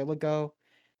like a while ago.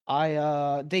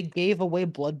 They gave away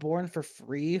Bloodborne for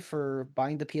free for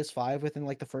buying the PS5 within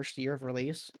like the first year of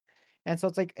release. And so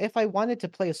it's like if I wanted to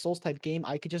play a Souls type game,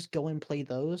 I could just go and play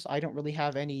those. I don't really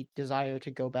have any desire to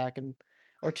go back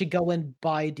or to go and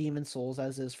buy Demon Souls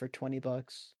as is for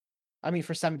 $20. I mean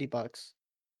for $70.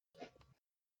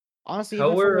 Honestly, How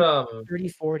even for were like 30,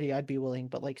 40, I'd be willing,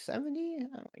 but like 70?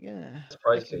 Oh my god. It's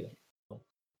pricey.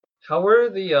 How were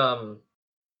the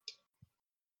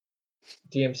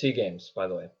DMC games, by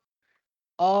the way?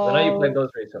 I know you played those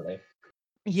recently.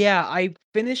 Yeah, I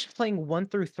finished playing 1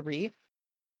 through 3.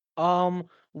 1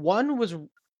 was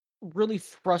really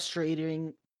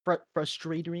frustrating for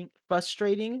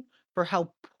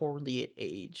how poorly it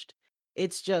aged.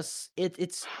 It's just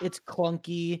it's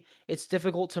clunky, it's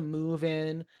difficult to move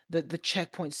in, the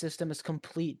checkpoint system is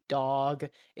complete dog.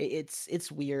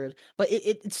 It's weird, but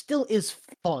it still is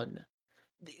fun.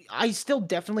 I still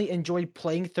definitely enjoyed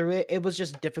playing through it. It was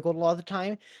just difficult a lot of the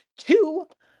time. 2,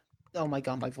 oh my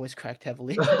god, my voice cracked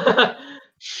heavily.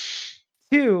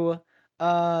 2,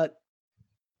 uh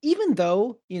even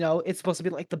though, it's supposed to be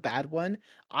like the bad one,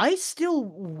 I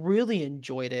still really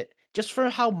enjoyed it just for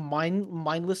how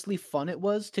mindlessly fun it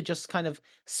was to just kind of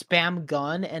spam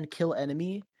gun and kill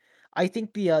enemy. I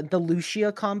think the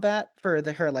Lucia combat for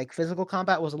her like physical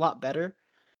combat was a lot better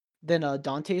than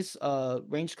Dante's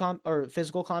ranged or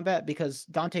physical combat, because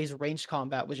Dante's ranged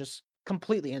combat was just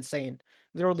completely insane.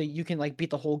 Literally, you can like beat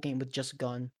the whole game with just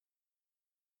gun.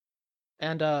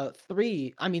 And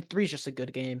 3, I mean 3 is just a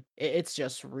good game. It's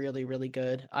just really, really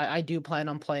good. I do plan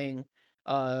on playing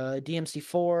DMC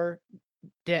 4,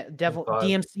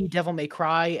 DMC Devil May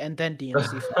Cry, and then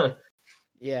DMC 5.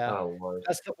 Yeah. Oh Lord.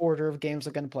 That's the order of games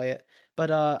I'm gonna play it.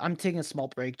 But I'm taking a small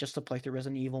break just to play through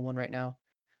Resident Evil 1 right now.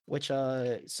 Which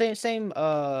same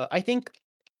I think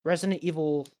Resident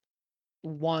Evil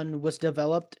 1 was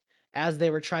developed as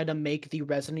they were trying to make the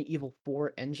Resident Evil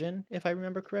 4 engine, if I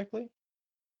remember correctly.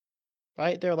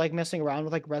 Right? They're like messing around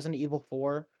with like Resident Evil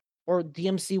 4, or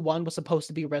DMC 1 was supposed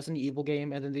to be a Resident Evil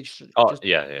game, and then they just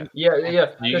Yeah.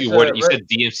 You said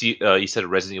DMC. You said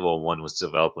Resident Evil 1 was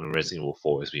developed when Resident Evil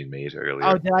 4 was being made earlier.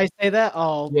 Oh, did I say that?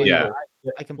 Oh, yeah.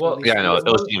 I completely. Yeah, no, it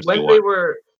was DMC when 1. they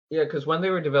were because when they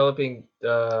were developing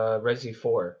Resi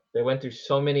 4, they went through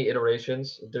so many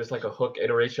iterations. There's like a hook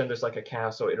iteration, there's like a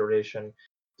castle iteration,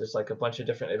 there's like a bunch of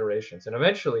different iterations, and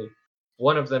eventually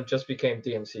one of them just became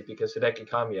DMC because Hideki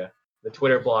Kamiya, the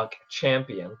Twitter block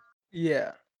champion,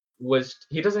 Yeah,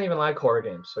 he doesn't even like horror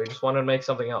games, so he just wanted to make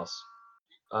something else.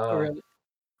 really?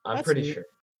 I'm That's pretty neat. sure.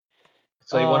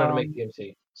 So he wanted to make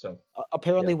DMC. So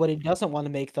apparently, what he doesn't want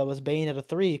to make though is Bayonetta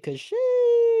 3, because sheesh,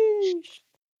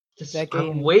 that game.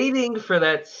 I'm waiting for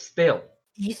that still.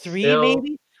 E3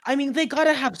 maybe. I mean, they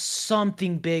gotta have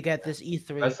something big at this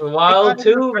E3. Breath of the Wild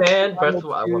 2, man. Breath of the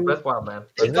Wild, man.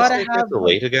 They gotta have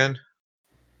delayed again.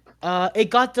 It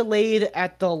got delayed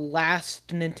at the last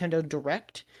Nintendo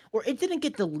Direct, or it didn't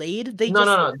get delayed. They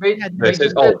no. They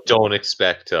said, don't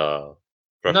expect. No.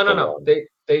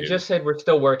 They just said we're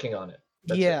still working on it.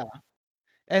 That's it.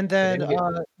 And then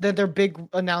their big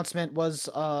announcement was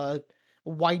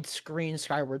widescreen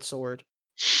Skyward Sword.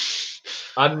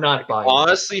 I'm not buying.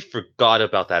 Honestly, forgot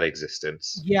about that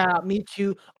existence. Yeah, me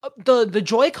too. The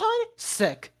Joy-Con,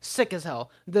 sick as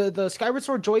hell. The Skyward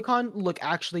Sword Joy-Con look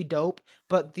actually dope,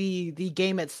 but the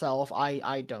game itself,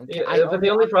 I don't. But the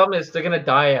only problem is they're gonna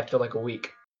die after like a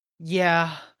week.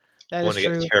 Yeah, that is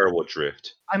true. Get terrible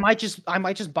drift. I might just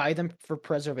buy them for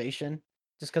preservation,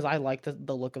 just because I like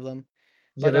the look of them.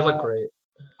 Yeah, they look great.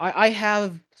 I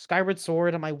have Skyward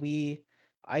Sword on my Wii.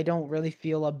 I don't really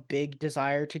feel a big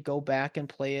desire to go back and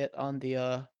play it on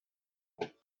the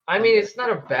I mean, it's not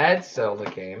a bad Zelda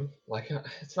game. Like,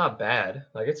 it's not bad.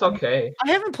 Like, it's okay.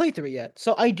 I haven't played through it yet,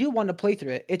 so I do want to play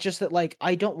through it. It's just that, like,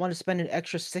 I don't want to spend an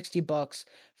extra $60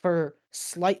 for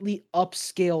slightly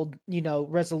upscaled,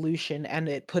 resolution and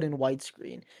it put in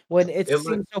widescreen. When it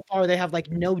seems so far they have like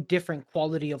no different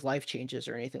quality of life changes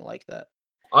or anything like that.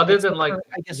 Other than like,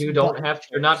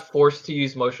 you're not forced to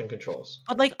use motion controls.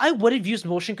 But like, I would have used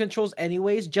motion controls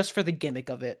anyways, just for the gimmick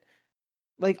of it.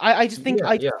 Like, I just think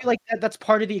I feel like that's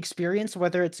part of the experience,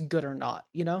 whether it's good or not.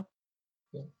 Yeah.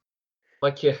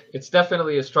 Like, it's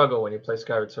definitely a struggle when you play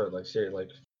Skyward Sword. Like, seriously,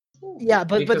 like. Yeah,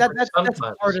 but that's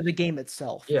part of the game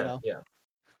itself. Yeah.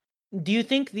 Do you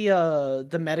think the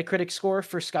Metacritic score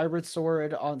for Skyward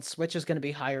Sword on Switch is going to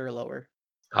be higher or lower?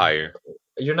 Higher.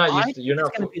 You're not I used to. think You're it's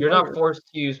not. gonna be You're not lower. forced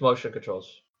to use motion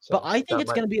controls. So But I think that it's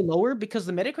might- going to be lower because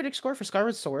the Metacritic score for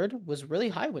Skyward Sword was really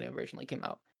high when it originally came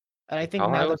out. And I think How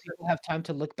high now that was it? people have time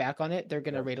to look back on it, they're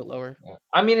going to Yeah. rate it lower. Yeah.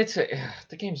 I mean, it's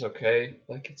the game's okay.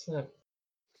 Like it's not.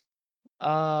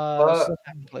 Still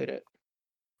haven't played it.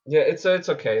 Yeah, it's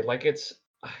okay. Like it's.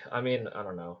 I mean, I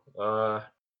don't know.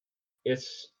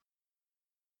 It's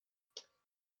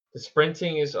the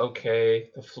sprinting is okay.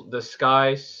 The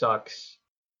sky sucks.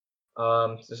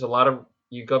 There's a lot of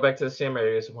you go back to the same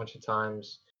areas a bunch of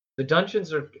times. The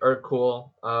dungeons are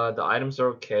cool. The items are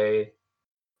okay.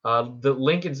 The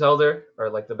Link and Zelda are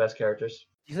like the best characters.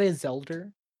 Did you say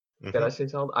Zelda? Did I say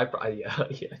Zelda? yeah,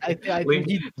 yeah. I Link, think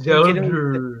you Zelda.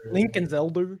 legitimately said Link and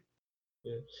Zelda.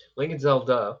 Yeah. Link and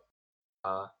Zelda.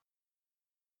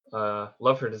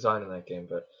 Love her design in that game,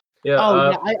 but yeah. Oh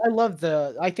yeah, I love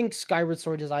I think Skyward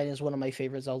Sword design is one of my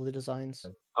favorite Zelda designs.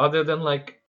 Other than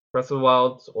like Breath of the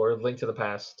Wild or Link to the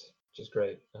Past, which is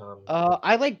great.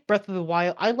 I like Breath of the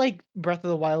Wild. I like Breath of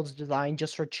the Wild's design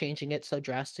just for changing it so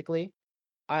drastically.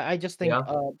 I just think Yeah,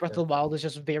 Breath of the Wild is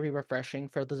just very refreshing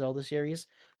for the Zelda series.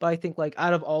 But I think like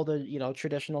out of all the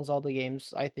traditional Zelda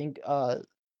games, I think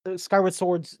Skyward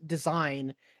Sword's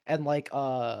design and what's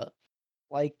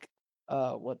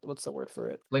the word for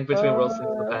it? Link Between Worlds, Link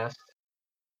to the Past,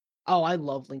 Oh, I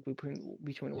love Link Between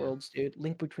Yeah. Worlds, dude.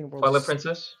 Link Between Worlds. Twilight is-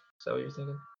 Princess. Is that what you're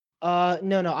thinking?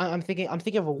 No, I'm thinking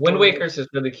of a Wind word. Waker's is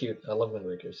really cute. I love Wind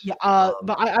Waker's. Yeah,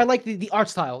 but I like the art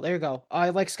style. There you go. I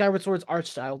like Skyward Sword's art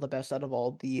style the best out of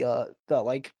all the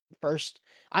like first.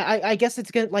 I guess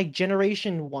it's gonna like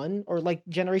Generation 1 or like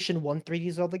Generation 1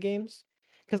 3D Zelda games.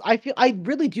 Because I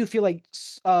really do feel like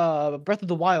Breath of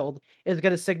the Wild is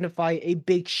gonna signify a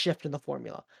big shift in the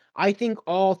formula. I think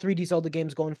all 3D Zelda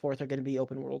games going forth are gonna be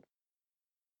open world.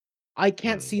 I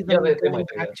can't see Yeah, them they going might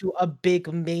do back that. to a big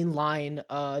mainline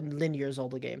linear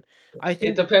Zelda game. I It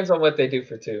think depends on what they do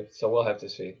for 2, so we'll have to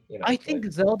see. I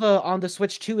think Zelda on the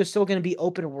Switch 2 is still going to be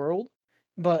open world,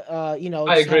 but I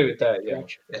just agree have with that. Yeah.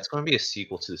 direction. It's going to be a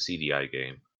sequel to the CDI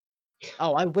game.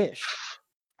 Oh, I wish.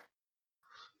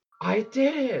 I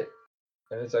did it.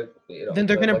 And it's like Then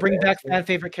they're going to like bring the back X-Men. fan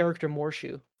favorite character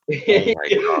Morshu. Oh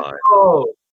my god.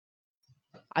 Oh,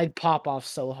 I'd pop off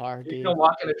so hard, you're dude. gonna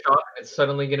walk in a shop and it's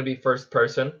suddenly gonna be first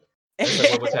person. And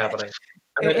it's like, what's happening?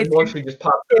 And then It's- Morshu just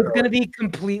pops. It's going to be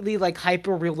completely like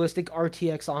hyper realistic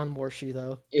RTX on Morshu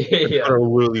though. It's Yeah. going to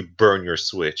literally burn your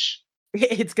Switch.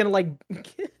 It's going to like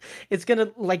it's going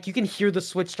to like you can hear the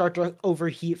Switch start to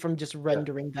overheat from just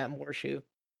rendering that Morshu.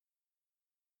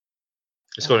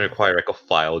 It's going to require like a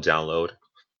file download.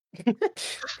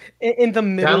 in the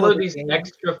middle of Download the these game,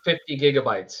 extra 50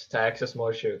 gigabytes to access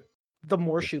Morshu. the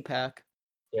Morshu pack.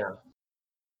 Yeah.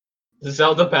 The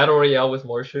Zelda Battle Royale with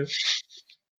Morshu.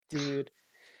 Dude.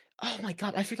 Oh my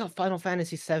god, I forgot Final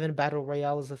Fantasy VII Battle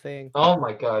Royale is a thing. Oh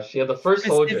my gosh. Yeah, the first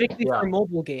soldier. Specifically Yeah. for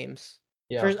mobile games.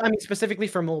 Yeah. Specifically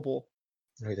for mobile.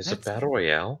 Wait, there's That's- a battle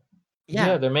royale?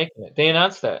 Yeah, they're making it. They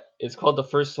announced that. It's called the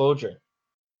first soldier.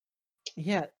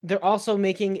 Yeah, they're also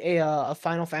making a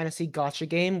Final Fantasy gacha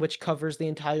game which covers the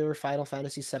entire Final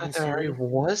Fantasy VII There already series.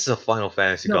 was a Final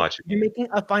Fantasy No, gacha. you're making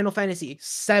a Final Fantasy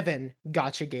VII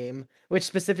gacha game, which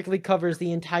specifically covers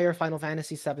the entire Final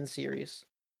Fantasy VII series.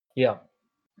 Yeah.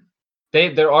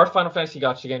 There are Final Fantasy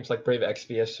gacha games like Brave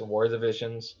Exvius and War of the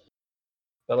Visions.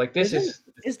 But like this is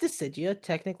Dissidia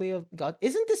technically a god?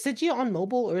 Isn't Dissidia on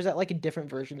mobile, or is that like a different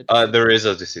version of Dissidia? There is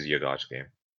a Dissidia gacha game.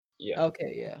 yeah.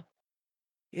 Okay, yeah.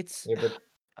 It's Yeah, but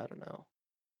I don't know.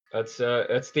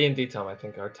 that's D&D time. I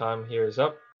think our time here is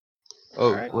up. Oh,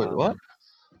 Alright, wait, what?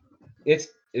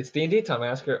 It's D&D time.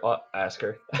 Ask her.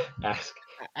 Ask.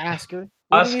 Ask her.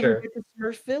 We didn't even Oscar. get to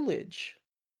Smurf Village.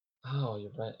 Oh,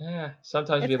 you're right. Yeah.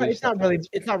 Sometimes we It's leave not stuff really out.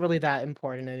 it's not really that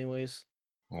important anyways.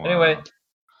 Anyway, Wow.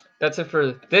 that's it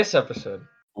for this episode.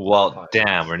 Well,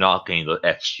 damn, we're not getting the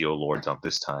FGO Lords on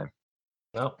this time.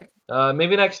 No.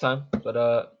 Maybe next time. But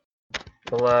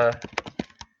we'll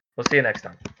see you next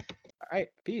time. All right,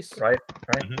 peace. Right.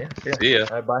 Mhm. Yeah. See ya.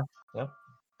 All right. Bye. Yeah.